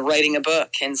and writing a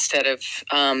book instead of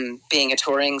being a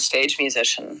touring stage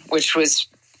musician, which was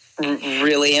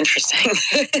really interesting.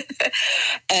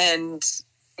 And,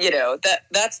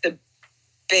 that's the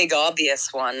big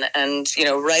obvious one. And,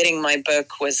 writing my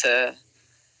book was a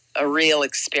real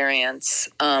experience.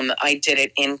 I did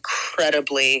it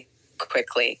incredibly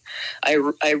quickly.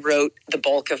 I wrote the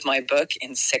bulk of my book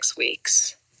in 6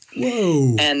 weeks.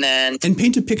 Whoa. And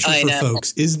paint a picture for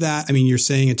folks. Is that, I mean, you're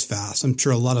saying it's fast. I'm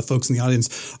sure a lot of folks in the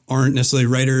audience aren't necessarily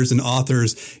writers and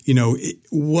authors.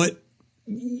 What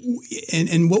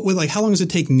would, like, how long does it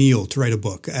take Neil to write a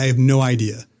book? I have no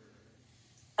idea.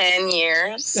 10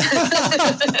 years.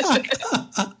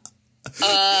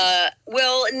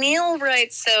 Well, Neil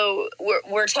writes, so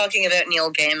we're talking about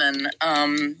Neil Gaiman,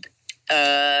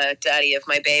 daddy of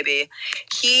my baby.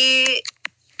 He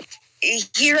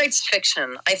writes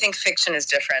fiction. I think fiction is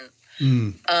different.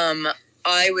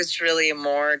 I was really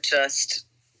more just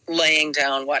laying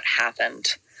down what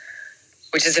happened,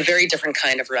 which is a very different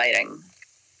kind of writing.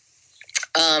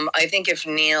 I think if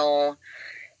Neil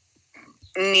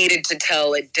needed to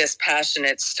tell a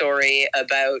dispassionate story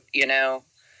about,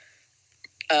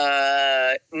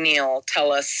 Neil,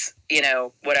 tell us,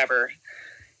 whatever.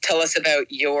 Tell us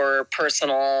about your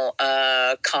personal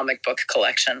comic book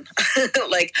collection.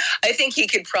 Like, I think he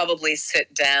could probably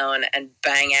sit down and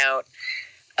bang out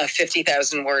a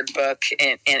 50,000 word book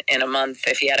in a month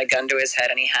if he had a gun to his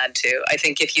head and he had to. I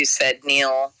think if you said,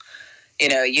 "Neil,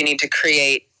 you need to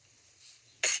create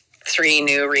 3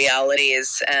 new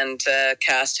realities and a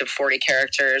cast of 40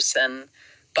 characters, and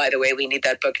by the way, we need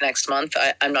that book next month,"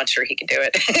 I'm not sure he could do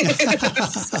it.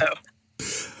 So,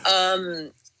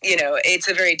 it's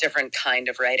a very different kind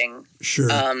of writing.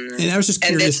 Sure. And I was just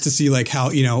curious to see, like,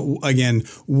 how, again,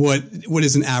 what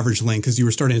is an average length? Because you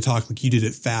were starting to talk like you did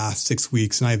it fast, 6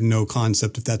 weeks, and I have no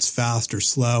concept if that's fast or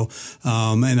slow.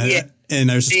 And I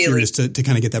was just curious to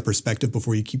kind of get that perspective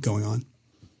before you keep going on.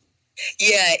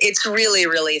 Yeah, it's really,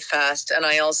 really fast. And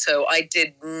I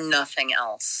did nothing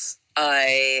else.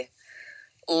 I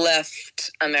left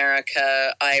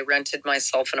America. I rented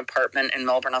myself an apartment in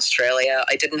Melbourne, Australia.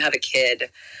 I didn't have a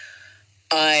kid.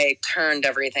 I turned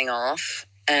everything off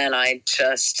and I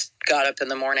just got up in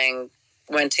the morning,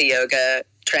 went to yoga,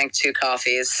 drank 2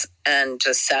 coffees, and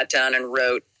just sat down and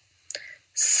wrote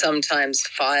sometimes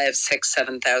 5, 6,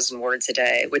 7,000 words a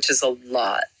day, which is a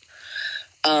lot.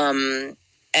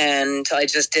 And I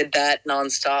just did that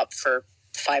nonstop for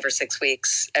 5 or 6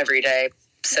 weeks every day,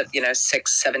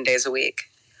 6, 7 days a week.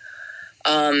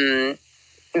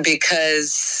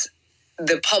 Because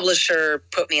the publisher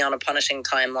put me on a punishing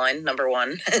timeline, number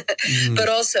one. But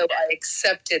also I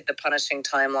accepted the punishing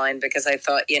timeline because I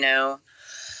thought,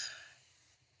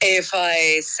 if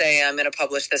I say I'm going to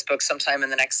publish this book sometime in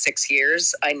the next 6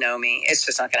 years, I know me. It's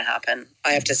just not going to happen.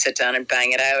 I have to sit down and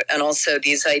bang it out. And also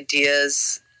these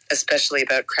ideas, especially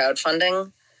about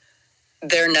crowdfunding,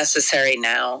 they're necessary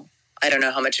now. I don't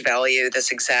know how much value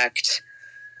this exact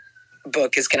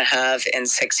book is going to have in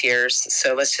 6 years.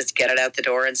 So let's just get it out the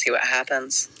door and see what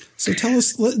happens. So tell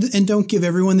us, and don't give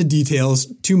everyone the details,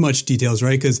 too much details,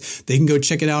 right? Because they can go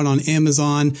check it out on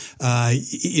Amazon.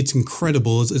 It's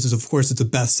incredible. Of course, it's a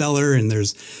bestseller, and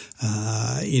there's,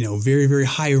 very, very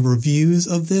high reviews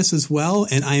of this as well.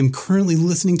 And I am currently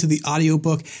listening to the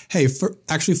audiobook. Hey,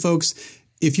 folks,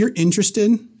 if you're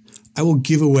interested, I will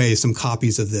give away some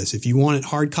copies of this. If you want it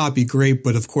hard copy, great.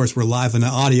 But of course, we're live on the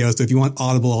audio. So if you want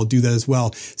Audible, I'll do that as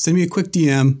well. Send me a quick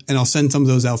DM and I'll send some of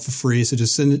those out for free. So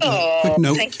just send a quick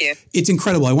note. Thank you. It's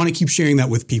incredible. I want to keep sharing that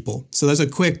with people. So that's a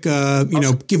quick,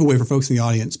 awesome. Giveaway for folks in the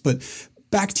audience. But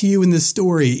back to you in this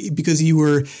story, because you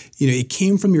were, it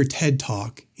came from your TED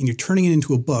Talk and you're turning it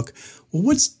into a book. Well,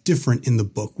 what's different in the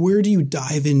book? Where do you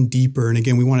dive in deeper? And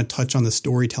again, we want to touch on the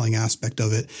storytelling aspect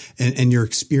of it and your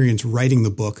experience writing the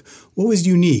book. What was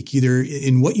unique, either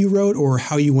in what you wrote or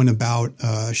how you went about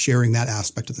sharing that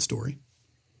aspect of the story?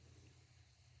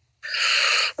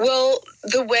 Well,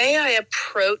 the way I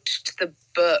approached the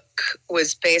book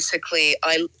was basically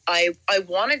I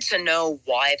wanted to know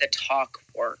why the talk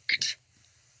worked.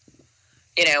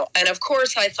 And of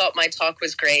course I thought my talk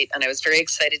was great and I was very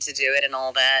excited to do it and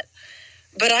all that.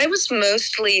 But I was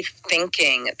mostly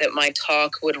thinking that my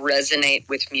talk would resonate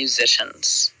with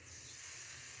musicians.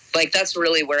 Like, that's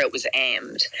really where it was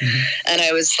aimed. Mm-hmm. And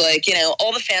I was like,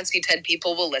 all the fancy TED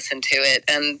people will listen to it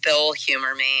and they'll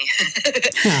humor me.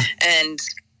 Yeah. And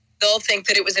they'll think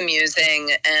that it was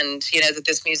amusing and, that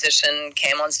this musician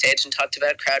came on stage and talked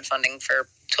about crowdfunding for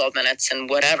 12 minutes and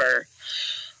whatever.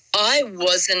 I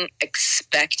wasn't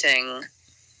expecting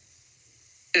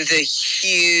the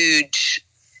huge,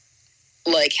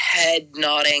 head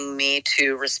nodding Me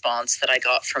Too response that I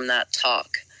got from that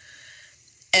talk.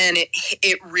 And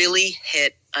it really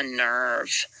hit a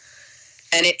nerve.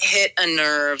 And it hit a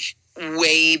nerve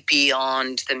way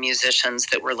beyond the musicians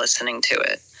that were listening to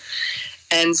it.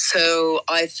 And so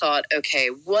I thought, okay,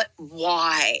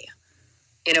 why?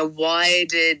 Why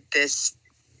did this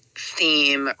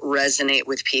theme resonate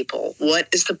with people? What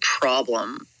is the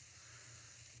problem?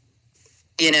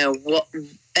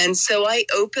 And so I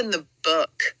opened the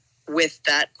book with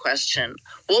that question.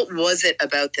 What was it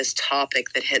about this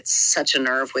topic that hit such a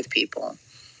nerve with people?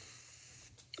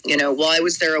 Why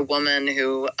was there a woman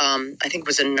who I think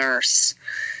was a nurse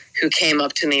who came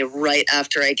up to me right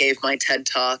after I gave my TED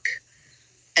Talk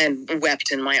and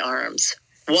wept in my arms?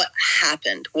 What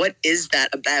happened? What is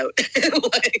that about?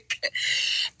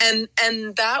 And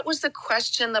that was the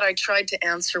question that I tried to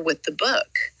answer with the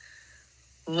book.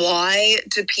 Why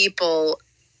do people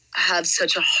have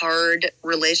such a hard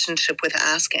relationship with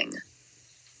asking?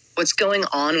 What's going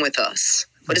on with us?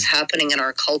 What is happening in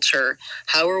our culture?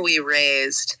 How are we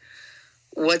raised?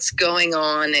 What's going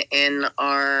on in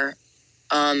our,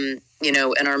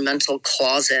 in our mental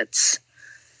closets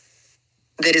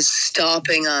that is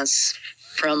stopping us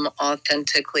from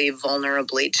authentically,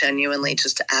 vulnerably, genuinely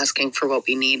just asking for what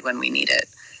we need when we need it?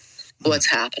 What's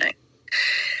happening?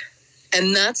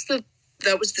 And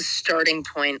that was the starting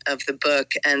point of the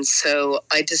book. And so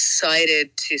I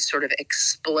decided to sort of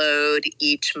explode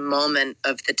each moment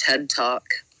of the TED Talk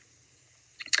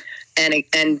and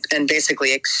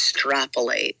basically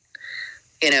extrapolate.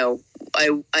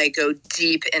 I go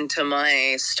deep into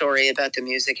my story about the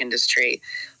music industry.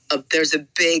 There's a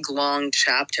big, long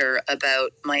chapter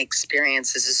about my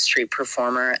experience as a street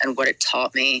performer and what it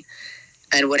taught me.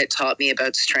 And what it taught me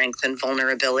about strength and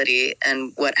vulnerability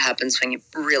and what happens when you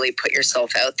really put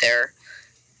yourself out there,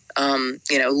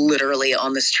 literally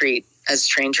on the street as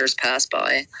strangers pass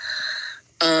by.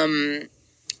 And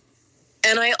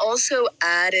I also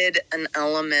added an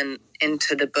element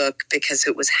into the book because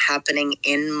it was happening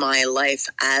in my life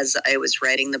as I was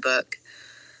writing the book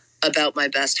about my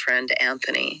best friend,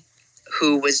 Anthony,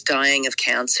 who was dying of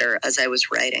cancer as I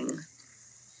was writing.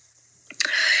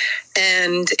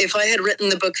 And if I had written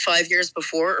the book 5 years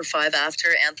before or 5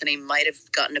 after, Anthony might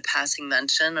have gotten a passing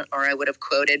mention, or I would have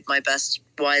quoted my best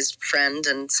wise friend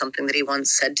and something that he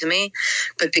once said to me.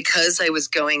 But because I was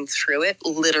going through it,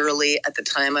 literally at the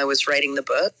time I was writing the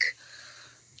book,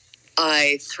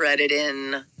 I threaded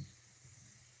in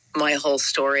my whole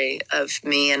story of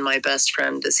me and my best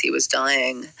friend as he was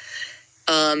dying,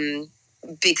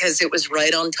 because it was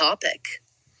right on topic.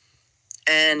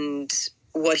 And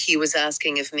what he was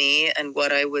asking of me and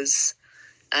what I was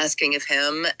asking of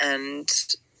him and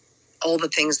all the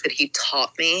things that he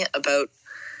taught me about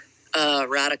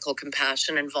radical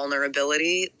compassion and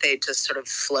vulnerability, they just sort of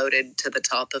floated to the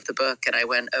top of the book. And I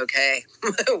went, okay,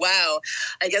 wow,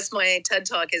 I guess my TED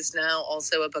Talk is now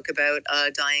also a book about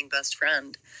a dying best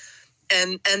friend.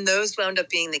 And those wound up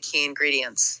being the key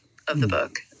ingredients of the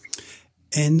book.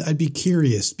 And I'd be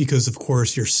curious because, of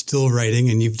course, you're still writing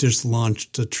and you've just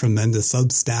launched a tremendous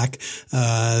Substack,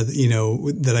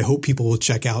 that I hope people will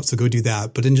check out. So go do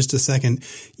that. But in just a second,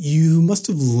 you must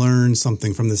have learned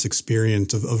something from this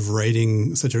experience of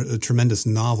writing such a tremendous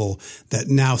novel that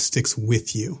now sticks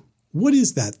with you. What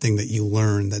is that thing that you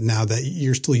learned that now that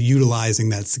you're still utilizing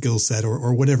that skill set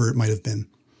or whatever it might have been?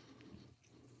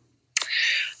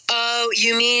 Oh,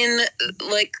 you mean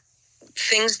like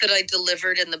things that I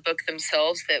delivered in the book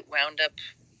themselves that wound up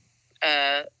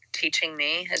teaching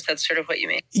me? Is that sort of what you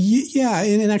mean? Yeah,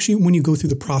 and actually, when you go through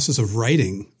the process of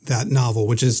writing that novel,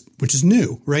 which is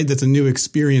new, right? That's a new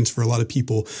experience for a lot of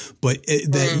people, but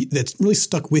that's really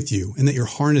stuck with you, and that you're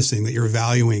harnessing, that you're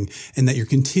valuing, and that you're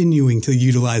continuing to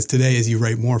utilize today as you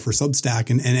write more for Substack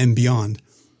and beyond.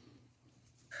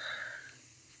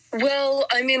 Well,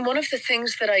 I mean, one of the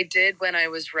things that I did when I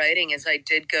was writing is I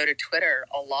did go to Twitter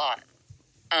a lot.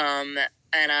 And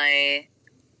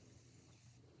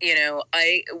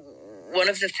one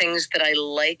of the things that I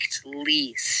liked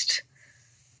least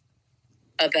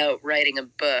about writing a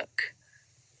book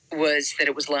was that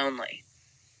it was lonely.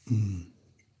 Mm.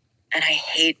 And I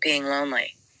hate being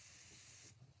lonely.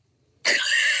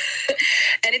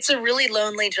 And it's a really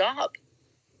lonely job.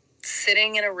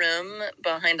 Sitting in a room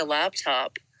behind a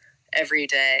laptop every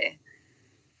day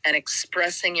and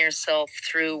expressing yourself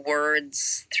through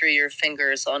words, through your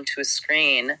fingers onto a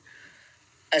screen,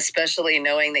 especially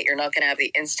knowing that you're not going to have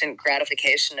the instant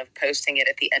gratification of posting it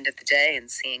at the end of the day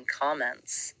and seeing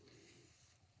comments,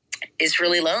 is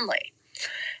really lonely.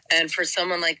 And for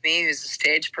someone like me who's a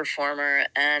stage performer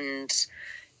and,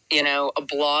 a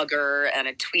blogger and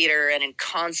a tweeter and in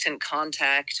constant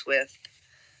contact with,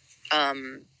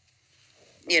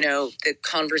 the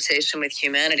conversation with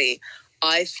humanity,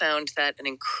 I found that an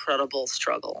incredible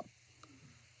struggle.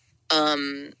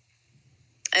 And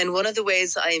one of the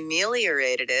ways I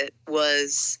ameliorated it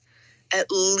was at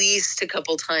least a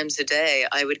couple times a day,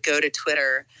 I would go to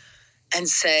Twitter and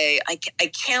say, I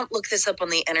can't look this up on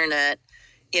the internet.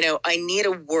 I need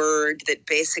a word that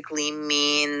basically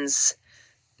means,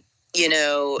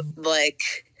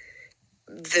 like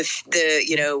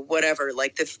the whatever,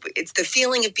 like it's the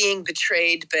feeling of being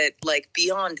betrayed, but like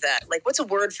beyond that, like what's a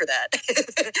word for that?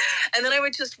 And then I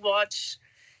would just watch,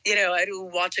 I'd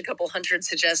watch a couple hundred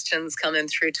suggestions come in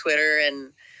through Twitter,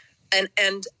 and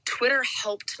Twitter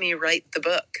helped me write the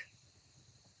book.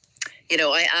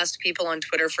 I asked people on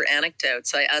Twitter for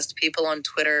anecdotes. I asked people on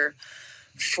Twitter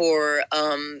for,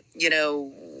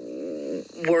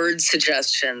 word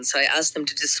suggestions. I asked them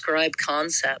to describe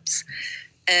concepts.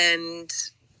 And,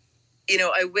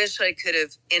 I wish I could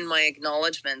have, in my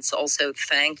acknowledgments, also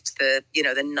thanked the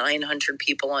 900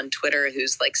 people on Twitter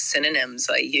whose like synonyms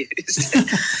I used.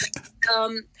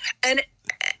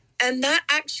 And that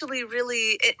actually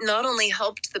really, it not only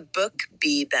helped the book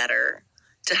be better,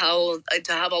 to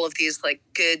have all of these like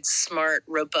good, smart,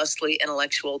 robustly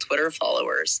intellectual Twitter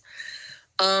followers,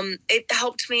 it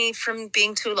helped me from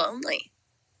being too lonely.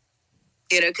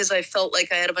 Because I felt like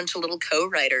I had a bunch of little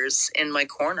co-writers in my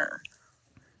corner.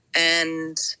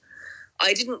 And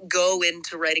I didn't go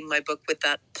into writing my book with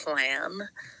that plan.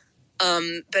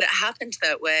 But it happened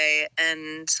that way.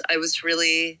 And I was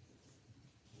really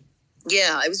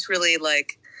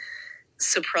like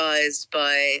surprised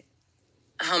by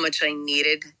how much I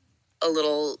needed a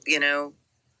little,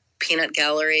 peanut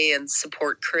gallery and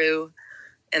support crew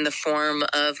in the form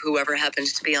of whoever happened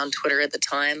to be on Twitter at the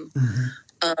time.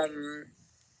 Mm-hmm.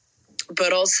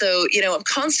 But also, I'm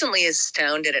constantly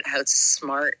astounded at how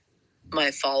smart my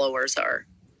followers are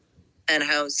and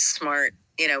how smart,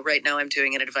 right now I'm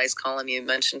doing an advice column. You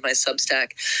mentioned my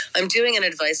Substack. I'm doing an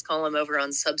advice column over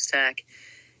on Substack,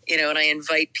 and I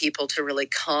invite people to really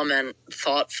comment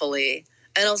thoughtfully.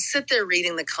 And I'll sit there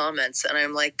reading the comments and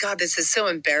I'm like, God, this is so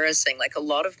embarrassing. Like a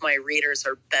lot of my readers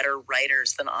are better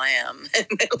writers than I am. And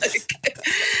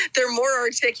they're more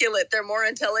articulate. They're more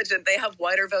intelligent. They have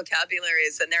wider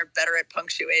vocabularies and they're better at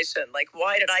punctuation. Like,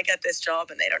 why did I get this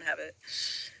job and they don't have it?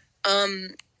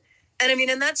 And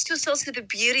that's just also the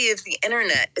beauty of the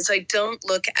internet is I don't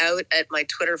look out at my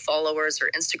Twitter followers or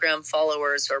Instagram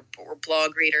followers or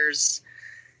blog readers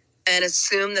and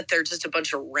assume that they're just a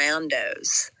bunch of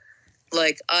randos.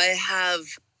 Like, I have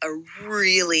a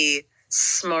really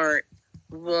smart,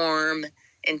 warm,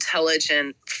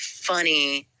 intelligent,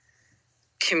 funny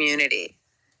community.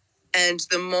 And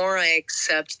the more I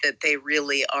accept that they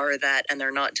really are that and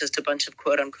they're not just a bunch of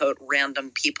quote-unquote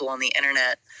random people on the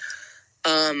internet,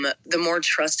 the more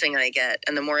trusting I get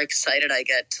and the more excited I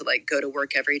get to like go to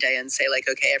work every day and say like,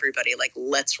 okay, everybody, like,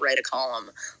 let's write a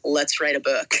column, let's write a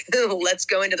book, let's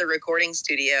go into the recording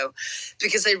studio,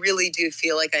 because I really do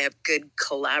feel like I have good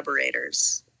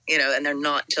collaborators, you know, and they're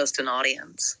not just an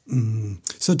audience.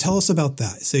 So tell us about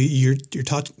that. So you're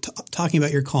talking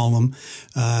about your column.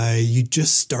 You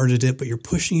just started it, but you're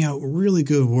pushing out really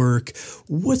good work.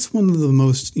 What's one of the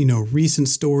most, you know, recent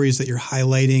stories that you're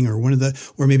highlighting,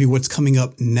 or maybe what's coming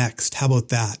up next? How about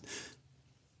that?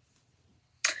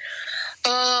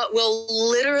 Well,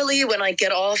 literally when I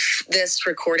get off this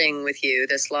recording with you,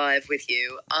 this live with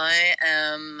you, I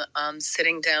am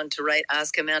sitting down to write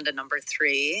Ask Amanda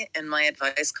 #3 in my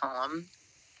advice column.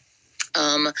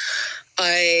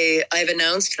 I've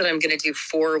announced that I'm going to do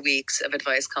 4 weeks of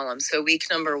advice columns. So week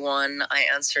number 1, I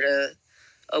answered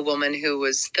a woman who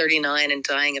was 39 and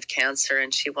dying of cancer,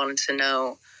 and she wanted to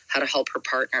know how to help her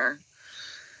partner.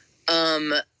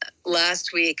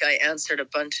 Last week, I answered a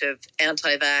bunch of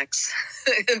anti-vax,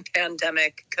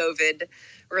 pandemic,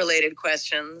 COVID-related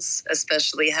questions,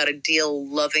 especially how to deal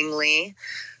lovingly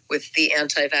with the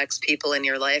anti-vax people in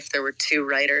your life. There were two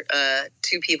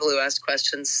people who asked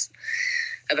questions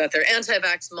about their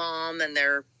anti-vax mom and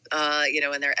their,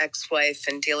 and their ex-wife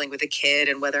and dealing with a kid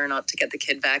and whether or not to get the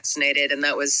kid vaccinated. And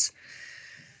that was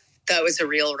a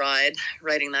real ride,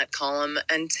 writing that column.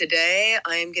 And today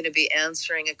I'm going to be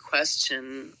answering a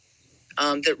question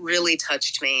that really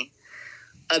touched me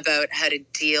about how to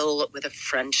deal with a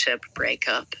friendship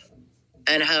breakup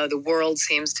and how the world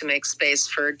seems to make space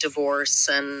for divorce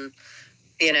and,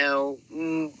 you know,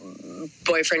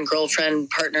 boyfriend, girlfriend,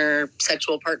 partner,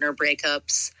 sexual partner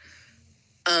breakups.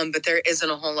 But there isn't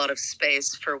a whole lot of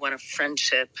space for when a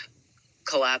friendship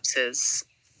collapses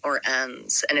or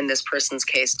ends, and in this person's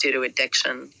case, due to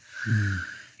addiction.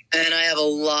 And I have a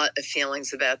lot of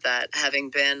feelings about that, having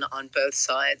been on both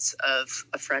sides of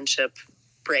a friendship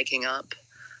breaking up.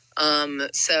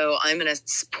 So I'm going to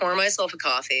pour myself a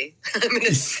coffee. I'm going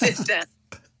to sit down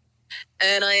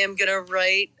and I am going to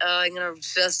write. I'm going to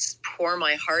just pour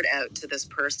my heart out to this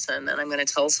person, and I'm going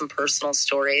to tell some personal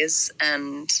stories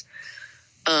and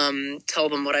tell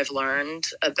them what I've learned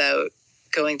about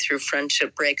going through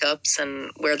friendship breakups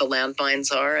and where the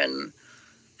landmines are and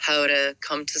how to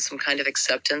come to some kind of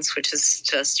acceptance, which is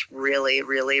just really,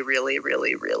 really, really,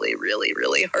 really, really, really,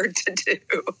 really hard to do.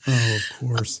 Oh, of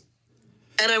course.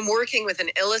 And I'm working with an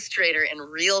illustrator in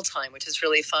real time, which is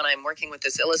really fun. I'm working with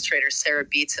this illustrator, Sarah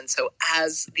Beatson. So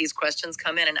as these questions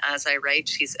come in and as I write,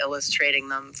 she's illustrating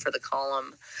them for the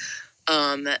column.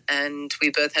 And we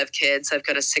both have kids. I've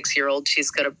got a 6-year-old.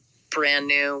 She's got a brand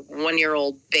new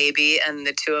 1-year-old baby, and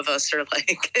the two of us are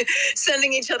like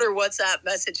sending each other WhatsApp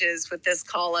messages with this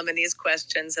column and these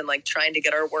questions and like trying to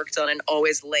get our work done, and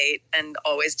always late and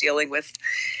always dealing with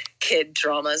kid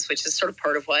dramas, which is sort of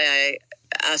part of why I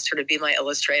asked her to be my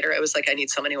illustrator. I was like, I need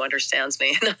someone who understands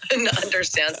me and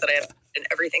understands that and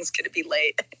everything's going to be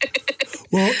late.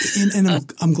 Well, and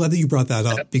I'm glad that you brought that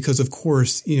up, because, of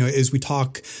course, you know, as we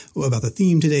talk about the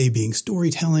theme today being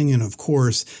storytelling, and of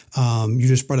course, you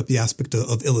just brought up the aspect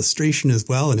of illustration as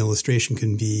well. And illustration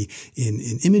can be in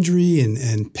imagery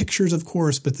and pictures, of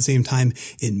course, but at the same time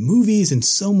in movies and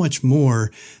so much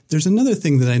more. There's another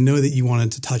thing that I know that you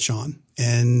wanted to touch on,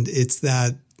 and it's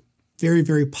that very,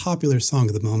 very popular song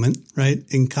at the moment, right?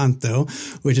 Encanto,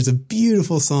 which is a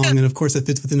beautiful song. And of course, it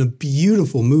fits within a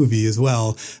beautiful movie as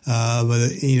well.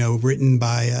 But, you know, written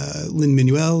by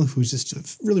Lin-Manuel, who's just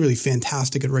really, really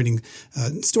fantastic at writing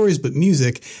stories, but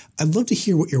music. I'd love to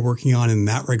hear what you're working on in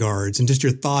that regards and just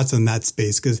your thoughts on that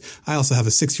space, because I also have a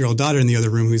 6-year-old daughter in the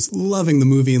other room who's loving the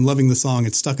movie and loving the song.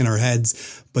 It's stuck in our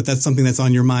heads, but that's something that's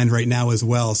on your mind right now as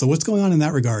well. So what's going on in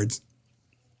that regards?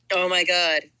 Oh, my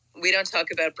God. We Don't Talk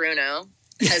About Bruno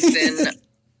has been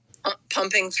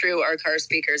pumping through our car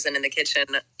speakers and in the kitchen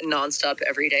nonstop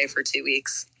every day for 2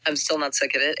 weeks. I'm still not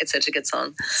sick of it. It's such a good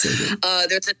song. So good.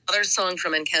 There's another song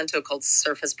from Encanto called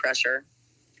Surface Pressure.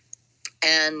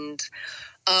 And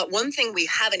one thing we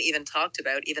haven't even talked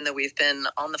about, even though we've been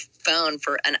on the phone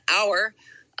for an hour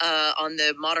on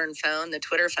the modern phone, the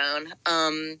Twitter phone,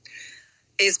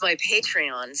 is my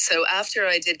Patreon. So after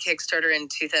I did Kickstarter in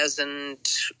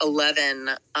 2011,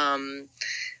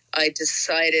 I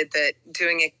decided that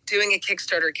doing a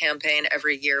Kickstarter campaign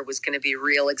every year was going to be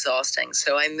real exhausting.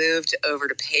 So I moved over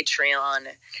to Patreon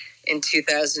in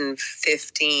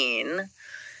 2015,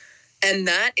 and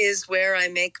that is where I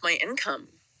make my income.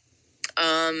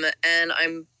 And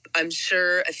I'm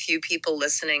sure a few people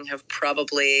listening have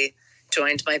probably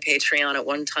joined my Patreon at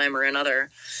one time or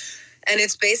another. And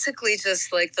it's basically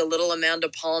just like the little Amanda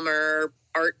Palmer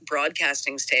art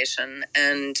broadcasting station.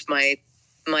 And my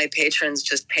my patrons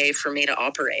just pay for me to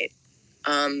operate.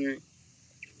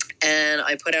 And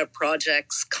I put out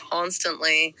projects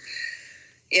constantly.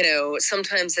 You know,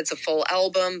 sometimes it's a full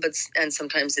album, and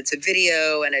sometimes it's a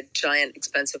video and a giant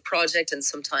expensive project, and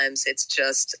sometimes it's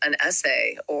just an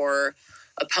essay or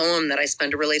a poem that I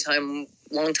spend a really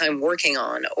long time working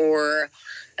on, or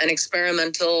an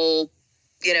experimental,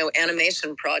 you know,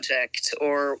 animation project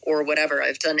or whatever.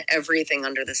 I've done everything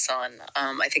under the sun.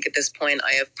 I think at this point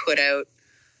I have put out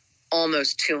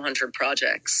almost 200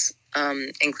 projects,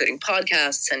 including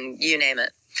podcasts and you name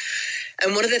it.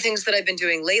 And one of the things that I've been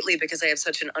doing lately, because I have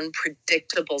such an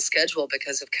unpredictable schedule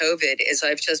because of COVID, is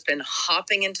I've just been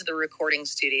hopping into the recording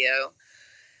studio,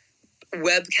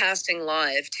 webcasting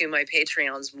live to my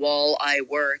Patreons while I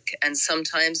work. And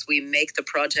sometimes we make the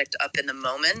project up in the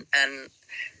moment. And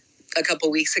a couple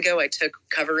weeks ago, I took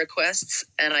cover requests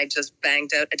and I just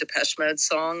banged out a Depeche Mode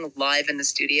song live in the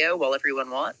studio while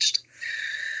everyone watched.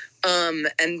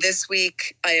 And this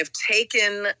week I have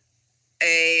taken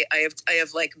I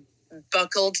have like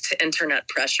buckled to internet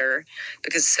pressure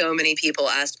because so many people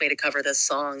asked me to cover this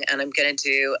song, and I'm going to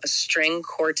do a string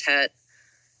quartet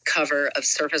cover of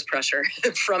Surface Pressure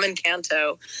from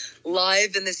Encanto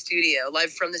live from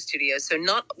the studio. So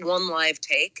not one live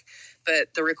take,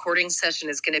 but the recording session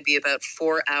is going to be about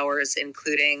 4 hours,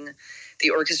 including the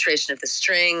orchestration of the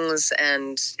strings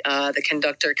and the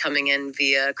conductor coming in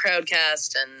via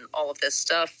Crowdcast and all of this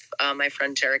stuff. My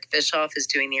friend Jarek Bischoff is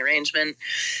doing the arrangement.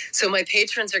 So my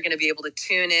patrons are going to be able to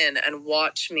tune in and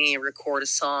watch me record a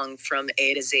song from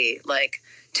A to Z, like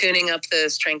tuning up the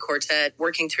string quartet,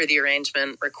 working through the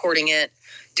arrangement, recording it,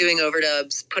 doing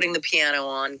overdubs, putting the piano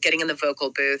on, getting in the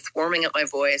vocal booth, warming up my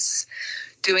voice,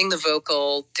 doing the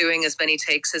vocal, doing as many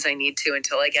takes as I need to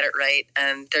until I get it right.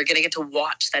 And they're going to get to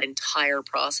watch that entire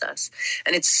process.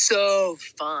 And it's so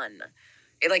fun.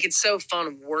 It's so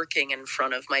fun working in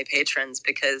front of my patrons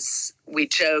because we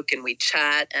joke and we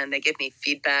chat and they give me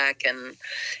feedback. And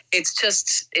it's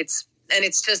just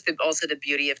also the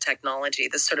beauty of technology.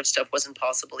 This sort of stuff wasn't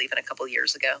possible even a couple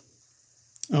years ago.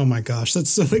 Oh my gosh, that's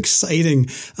so exciting.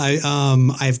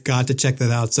 I've got to check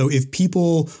that out. So if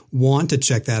people want to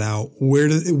check that out,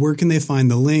 where can they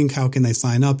find the link? How can they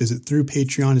sign up? Is it through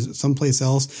Patreon? Is it someplace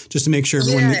else? Just to make sure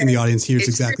everyone in the audience hears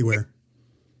exactly where.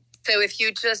 So if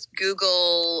you just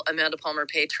Google Amanda Palmer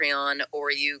Patreon,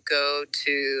 or you go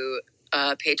to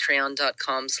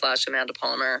patreon.com/Amanda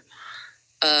Palmer,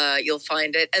 you'll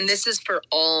find it. And this is for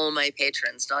all my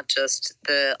patrons, not just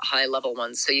the high level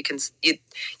ones. So you can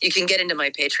get into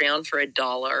my Patreon for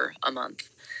 $1 a month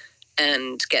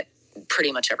and get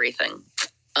pretty much everything.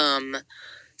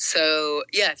 So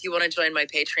yeah, if you want to join my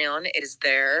Patreon, it is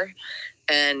there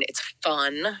and it's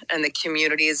fun and the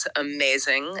community is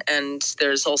amazing. And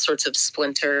there's all sorts of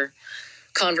splinter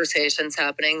conversations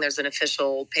happening. There's an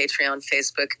official Patreon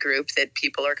Facebook group that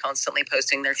people are constantly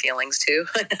posting their feelings to.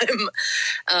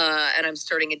 And I'm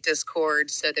starting a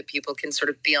Discord so that people can sort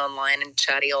of be online and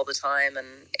chatty all the time.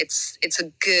 And it's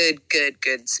a good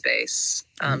space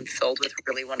filled with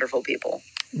really wonderful people.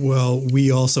 Well,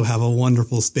 we also have a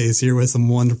wonderful space here with some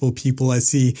wonderful people. I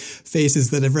see faces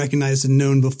that I've recognized and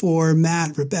known before.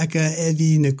 Matt, Rebecca,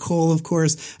 Evie, Nicole, of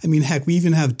course. I mean, heck, we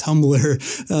even have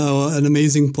Tumblr, an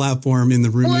amazing platform in the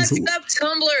room. What's up,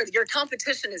 Tumblr? Your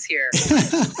competition is here.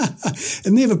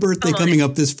 And they have a birthday coming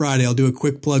up this Friday. I'll do a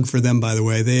quick plug for them, by the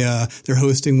way. They're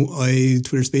hosting a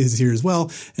Twitter Spaces here as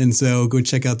well. And so go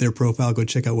check out their profile. Go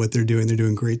check out what they're doing. They're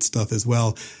doing great stuff as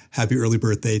well. Happy early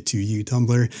birthday to you,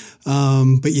 Tumblr.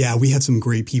 But yeah, we have some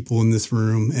great people in this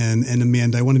room. And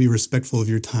Amanda, I want to be respectful of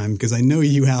your time because I know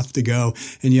you have to go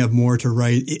and you have more to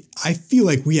write. I feel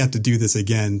like we have to do this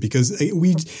again because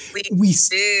we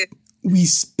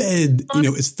sped,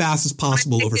 as fast as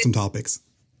possible over some topics.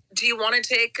 Do you want to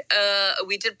take,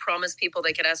 we did promise people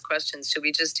they could ask questions. Should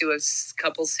we just do a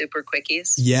couple super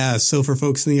quickies? Yeah. So for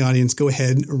folks in the audience, go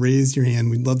ahead, raise your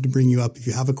hand. We'd love to bring you up. If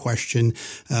you have a question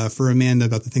for Amanda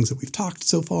about the things that we've talked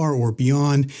so far or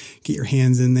beyond, get your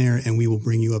hands in there and we will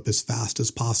bring you up as fast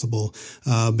as possible.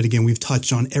 But again, we've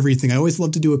touched on everything. I always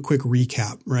love to do a quick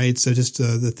recap, right? So just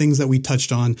the things that we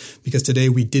touched on, because today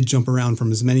we did jump around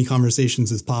from as many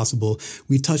conversations as possible.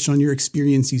 We touched on your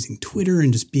experience using Twitter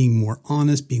and just being more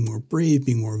honest, being more more brave,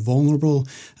 being more vulnerable.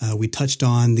 We touched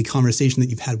on the conversation that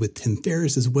you've had with Tim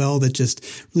Ferriss as well, that just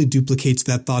really duplicates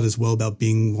that thought as well about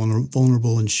being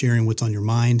vulnerable and sharing what's on your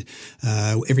mind.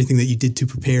 Everything that you did to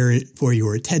prepare for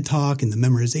your TED Talk and the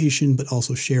memorization, but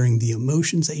also sharing the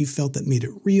emotions that you felt that made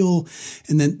it real.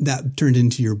 And then that turned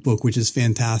into your book, which is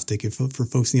fantastic. For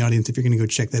folks in the audience, if you're going to go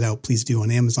check that out, please do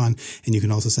on Amazon. And you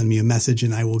can also send me a message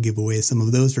and I will give away some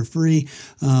of those for free.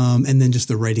 And then just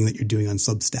the writing that you're doing on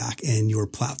Substack and your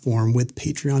platform with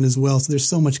Patreon as well. So there's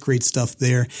so much great stuff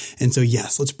there. And so,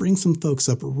 yes, let's bring some folks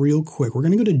up real quick. We're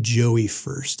going to go to Joey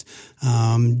first.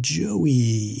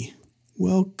 Joey,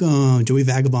 welcome. Joey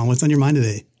Vagabond, what's on your mind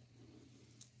today?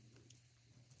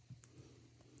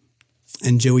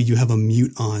 And Joey, you have a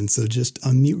mute on, so just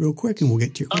unmute real quick and we'll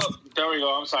get to your question. Oh, there we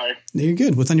go. I'm sorry. No, you're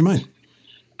good. What's on your mind?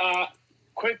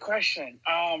 Quick question.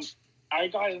 I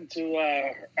got into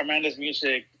Amanda's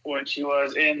music when she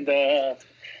was in the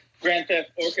Grand Theft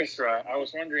Orchestra. I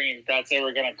was wondering if that's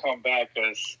ever going to come back,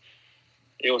 because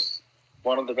it was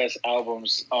one of the best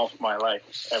albums of my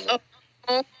life ever.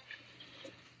 Oh.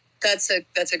 That's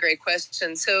a great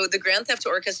question. So the Grand Theft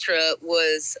Orchestra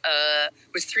was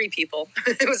three people.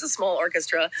 It was a small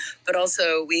orchestra, but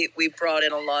also we brought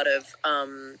in a lot of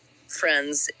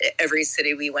friends every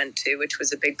city we went to, which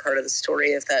was a big part of the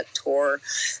story of that tour.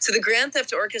 So the Grand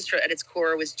Theft Orchestra at its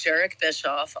core was Jarek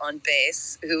Bischoff on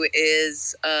bass, who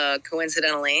is not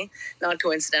coincidentally,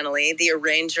 the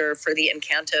arranger for the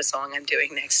Encanto song I'm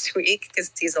doing next week,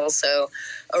 because he's also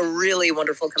a really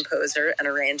wonderful composer and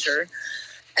arranger.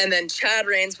 And then Chad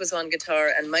Rains was on guitar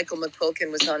and Michael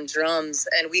McQuilkin was on drums.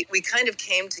 And we kind of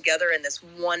came together in this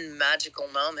one magical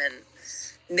moment,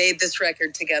 made this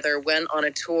record together, went on a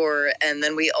tour, and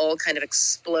then we all kind of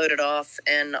exploded off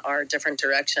in our different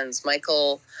directions.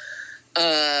 Michael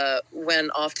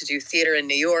went off to do theater in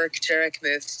New York. Jarek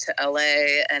moved to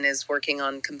LA and is working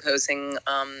on composing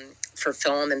for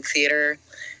film and theater.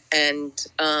 And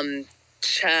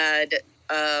Chad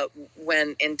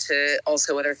went into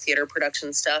also other theater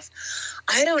production stuff.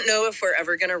 I don't know if we're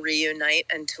ever going to reunite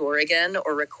and tour again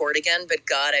or record again, but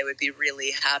God, I would be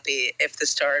really happy if the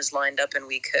stars lined up and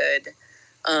we could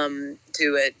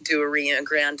do a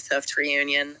Grand Theft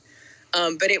reunion.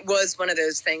 But it was one of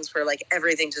those things where like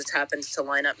everything just happened to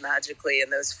line up magically,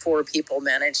 and those four people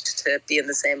managed to be in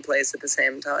the same place at the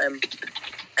same time.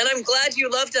 And I'm glad you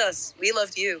loved us. We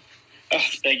loved you.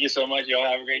 Thank you so much. Y'all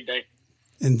have a great day.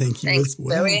 And thank you Thanks, as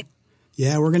well. Zoe.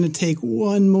 Yeah, we're going to take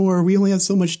one more. We only have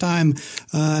so much time,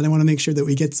 and I want to make sure that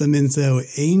we get some in. So,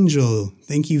 Angel,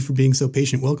 thank you for being so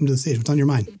patient. Welcome to the stage. What's on your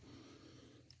mind?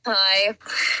 Hi.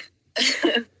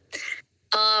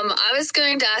 I was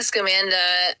going to ask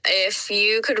Amanda if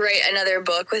you could write another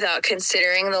book without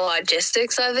considering the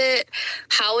logistics of it,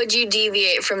 how would you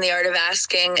deviate from the art of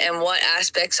asking, and what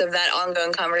aspects of that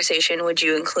ongoing conversation would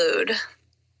you include?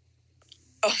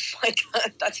 Oh my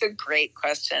God, that's a great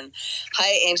question. Hi,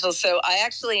 Angel. So I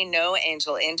actually know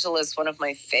Angel. Angel is one of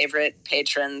my favorite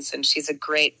patrons, and she's a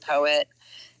great poet.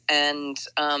 And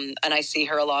I see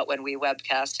her a lot when we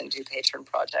webcast and do patron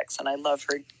projects, and I love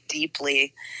her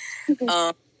deeply.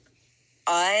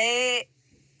 I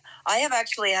have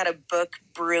actually had a book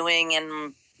brewing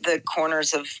in the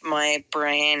corners of my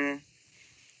brain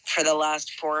for the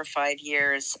last 4 or 5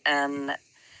 years, and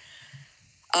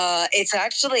it's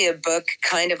actually a book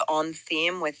kind of on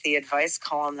theme with the advice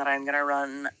column that I'm going to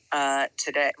run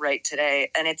today.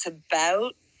 And it's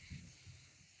about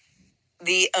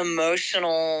the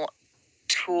emotional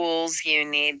tools you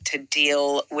need to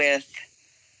deal with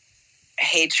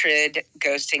hatred,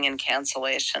 ghosting, and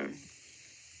cancellation.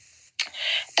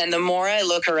 And the more I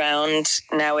look around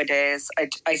nowadays,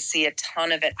 I see a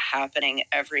ton of it happening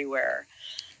everywhere.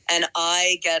 And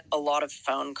I get a lot of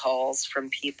phone calls from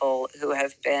people who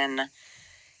have been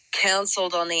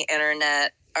canceled on the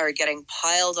internet, are getting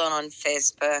piled on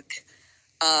Facebook.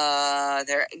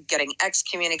 They're getting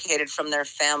excommunicated from their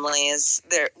families.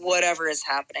 Whatever is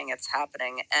happening, it's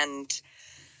happening. And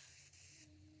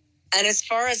as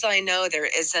far as I know,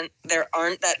 there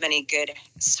aren't that many good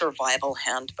survival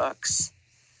handbooks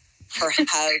for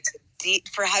how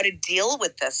to deal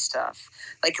with this stuff.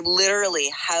 Like literally,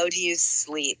 how do you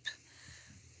sleep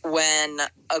when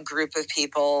a group of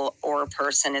people or a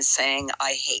person is saying,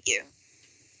 I hate you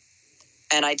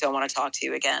and I don't want to talk to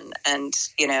you again, and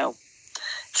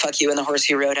fuck you and the horse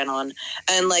you rode in on.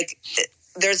 And like,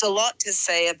 there's a lot to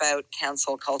say about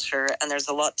cancel culture, and there's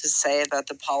a lot to say about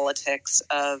the politics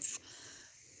of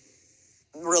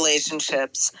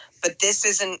relationships, but this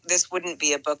wouldn't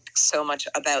be a book so much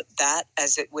about that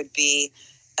as it would be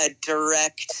a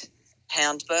direct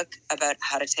handbook about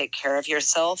how to take care of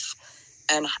yourself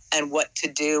and what to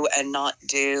do and not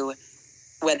do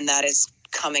when that is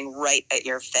coming right at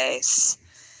your face.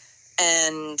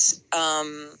 And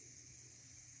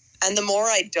the more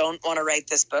I don't want to write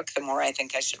this book, the more I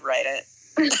think I should write it.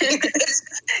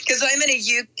 Because I'm in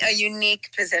a unique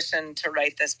position to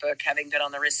write this book, having been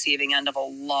on the receiving end of a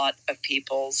lot of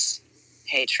people's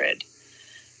hatred.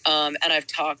 And I've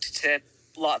talked to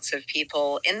lots of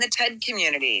people in the TED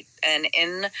community and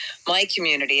in my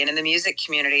community and in the music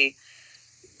community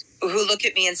who look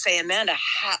at me and say, Amanda,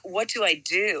 what do I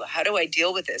do? How do I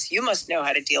deal with this? You must know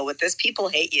how to deal with this. People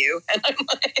hate you. And I'm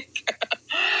like,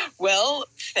 well,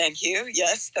 thank you.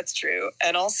 Yes, that's true.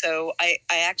 And also, I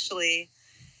actually,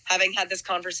 having had this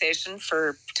conversation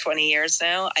for 20 years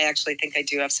now, I actually think I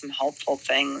do have some helpful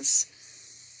things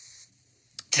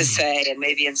to say. And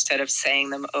maybe instead of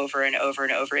saying them over and over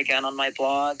and over again on my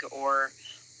blog or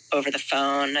over the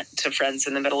phone to friends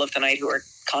in the middle of the night who are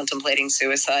contemplating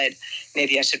suicide,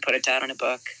 maybe I should put it down in a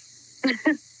book.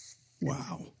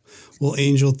 Wow. Well,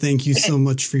 Angel, thank you so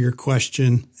much for your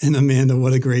question. And Amanda,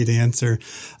 what a great answer.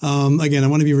 Again, I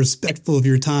want to be respectful of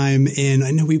your time. And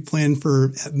I know we planned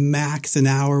for at max an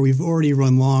hour. We've already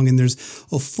run long and there's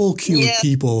a full queue of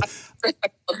people.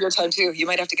 Of your time too. You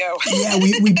might have to go. Yeah,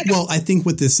 well, I think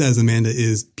what this says, Amanda,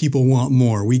 is people want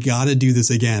more. We got to do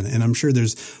this again. And I'm sure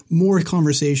there's more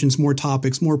conversations, more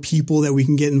topics, more people that we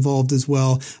can get involved as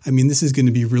well. I mean, this is going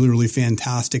to be really, really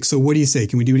fantastic. So what do you say?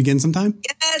 Can we do it again sometime?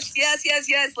 Yes.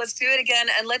 Let's do it again.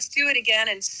 And let's do it again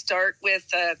and start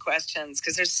with questions.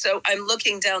 Because I'm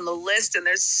looking down the list and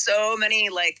there's so many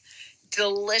like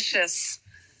delicious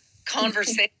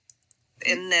conversations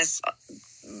in this.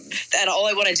 And all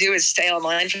I want to do is stay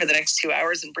online for the next 2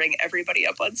 hours and bring everybody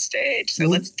up on stage. So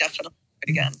let's definitely do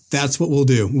it again. That's what we'll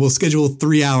do. We'll schedule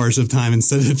 3 hours of time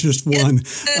instead of just one.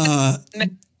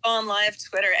 On live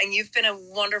Twitter. And you've been a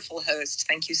wonderful host.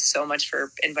 Thank you so much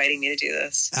for inviting me to do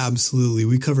this. Absolutely.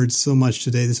 We covered so much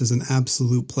today. This is an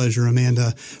absolute pleasure,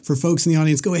 Amanda. For folks in the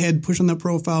audience, go ahead, push on that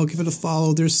profile, give it a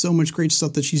follow. There's so much great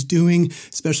stuff that she's doing,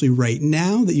 especially right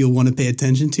now, that you'll want to pay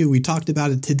attention to. We talked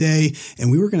about it today, and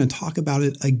we were going to talk about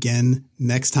it again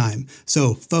next time.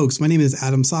 So, folks, my name is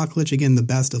Adam Soklich. Again, the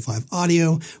best of live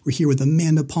audio. We're here with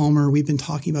Amanda Palmer. We've been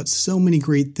talking about so many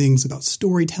great things about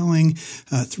storytelling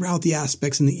throughout the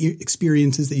aspects and the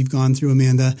experiences that you've gone through,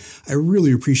 Amanda. I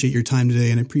really appreciate your time today,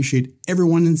 and I appreciate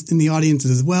everyone in the audience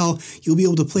as well. You'll be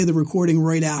able to play the recording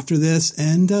right after this,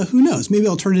 and who knows, maybe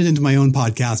I'll turn it into my own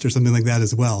podcast or something like that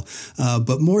as well.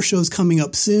 But more shows coming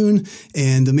up soon.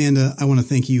 And Amanda, I want to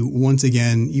thank you once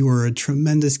again. You are a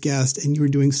tremendous guest, and you are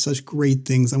doing such great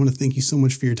things. I want to thank you so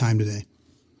much for your time today.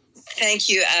 Thank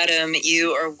you, Adam.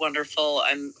 You are wonderful.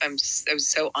 I'm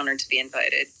so honored to be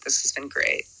invited. This has been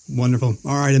great. Wonderful.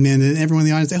 All right, Amanda, and everyone in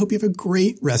the audience, I hope you have a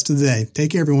great rest of the day.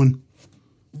 Take care, everyone.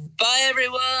 Bye,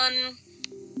 everyone.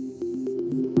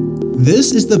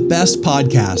 This is the Best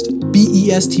Podcast.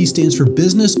 BEST stands for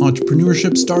Business,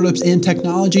 Entrepreneurship, Startups, and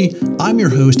Technology. I'm your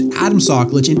host, Adam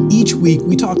Soklich, and each week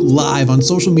we talk live on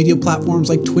social media platforms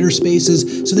like Twitter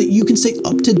Spaces so that you can stay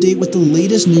up to date with the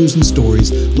latest news and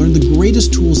stories, learn the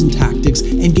greatest tools and tactics,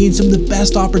 and gain some of the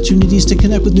best opportunities to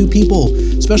connect with new people.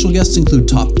 Special guests include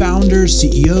top founders,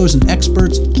 CEOs, and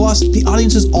experts. Plus, the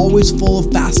audience is always full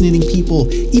of fascinating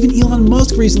people. Even Elon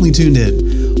Musk recently tuned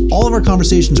in. All of our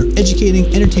conversations are educating,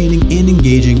 entertaining, and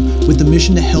engaging with the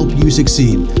mission to help you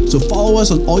succeed. So follow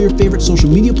us on all your favorite social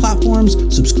media platforms,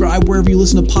 subscribe wherever you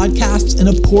listen to podcasts, and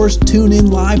of course, tune in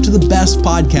live to the Best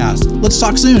Podcast. Let's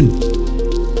talk soon.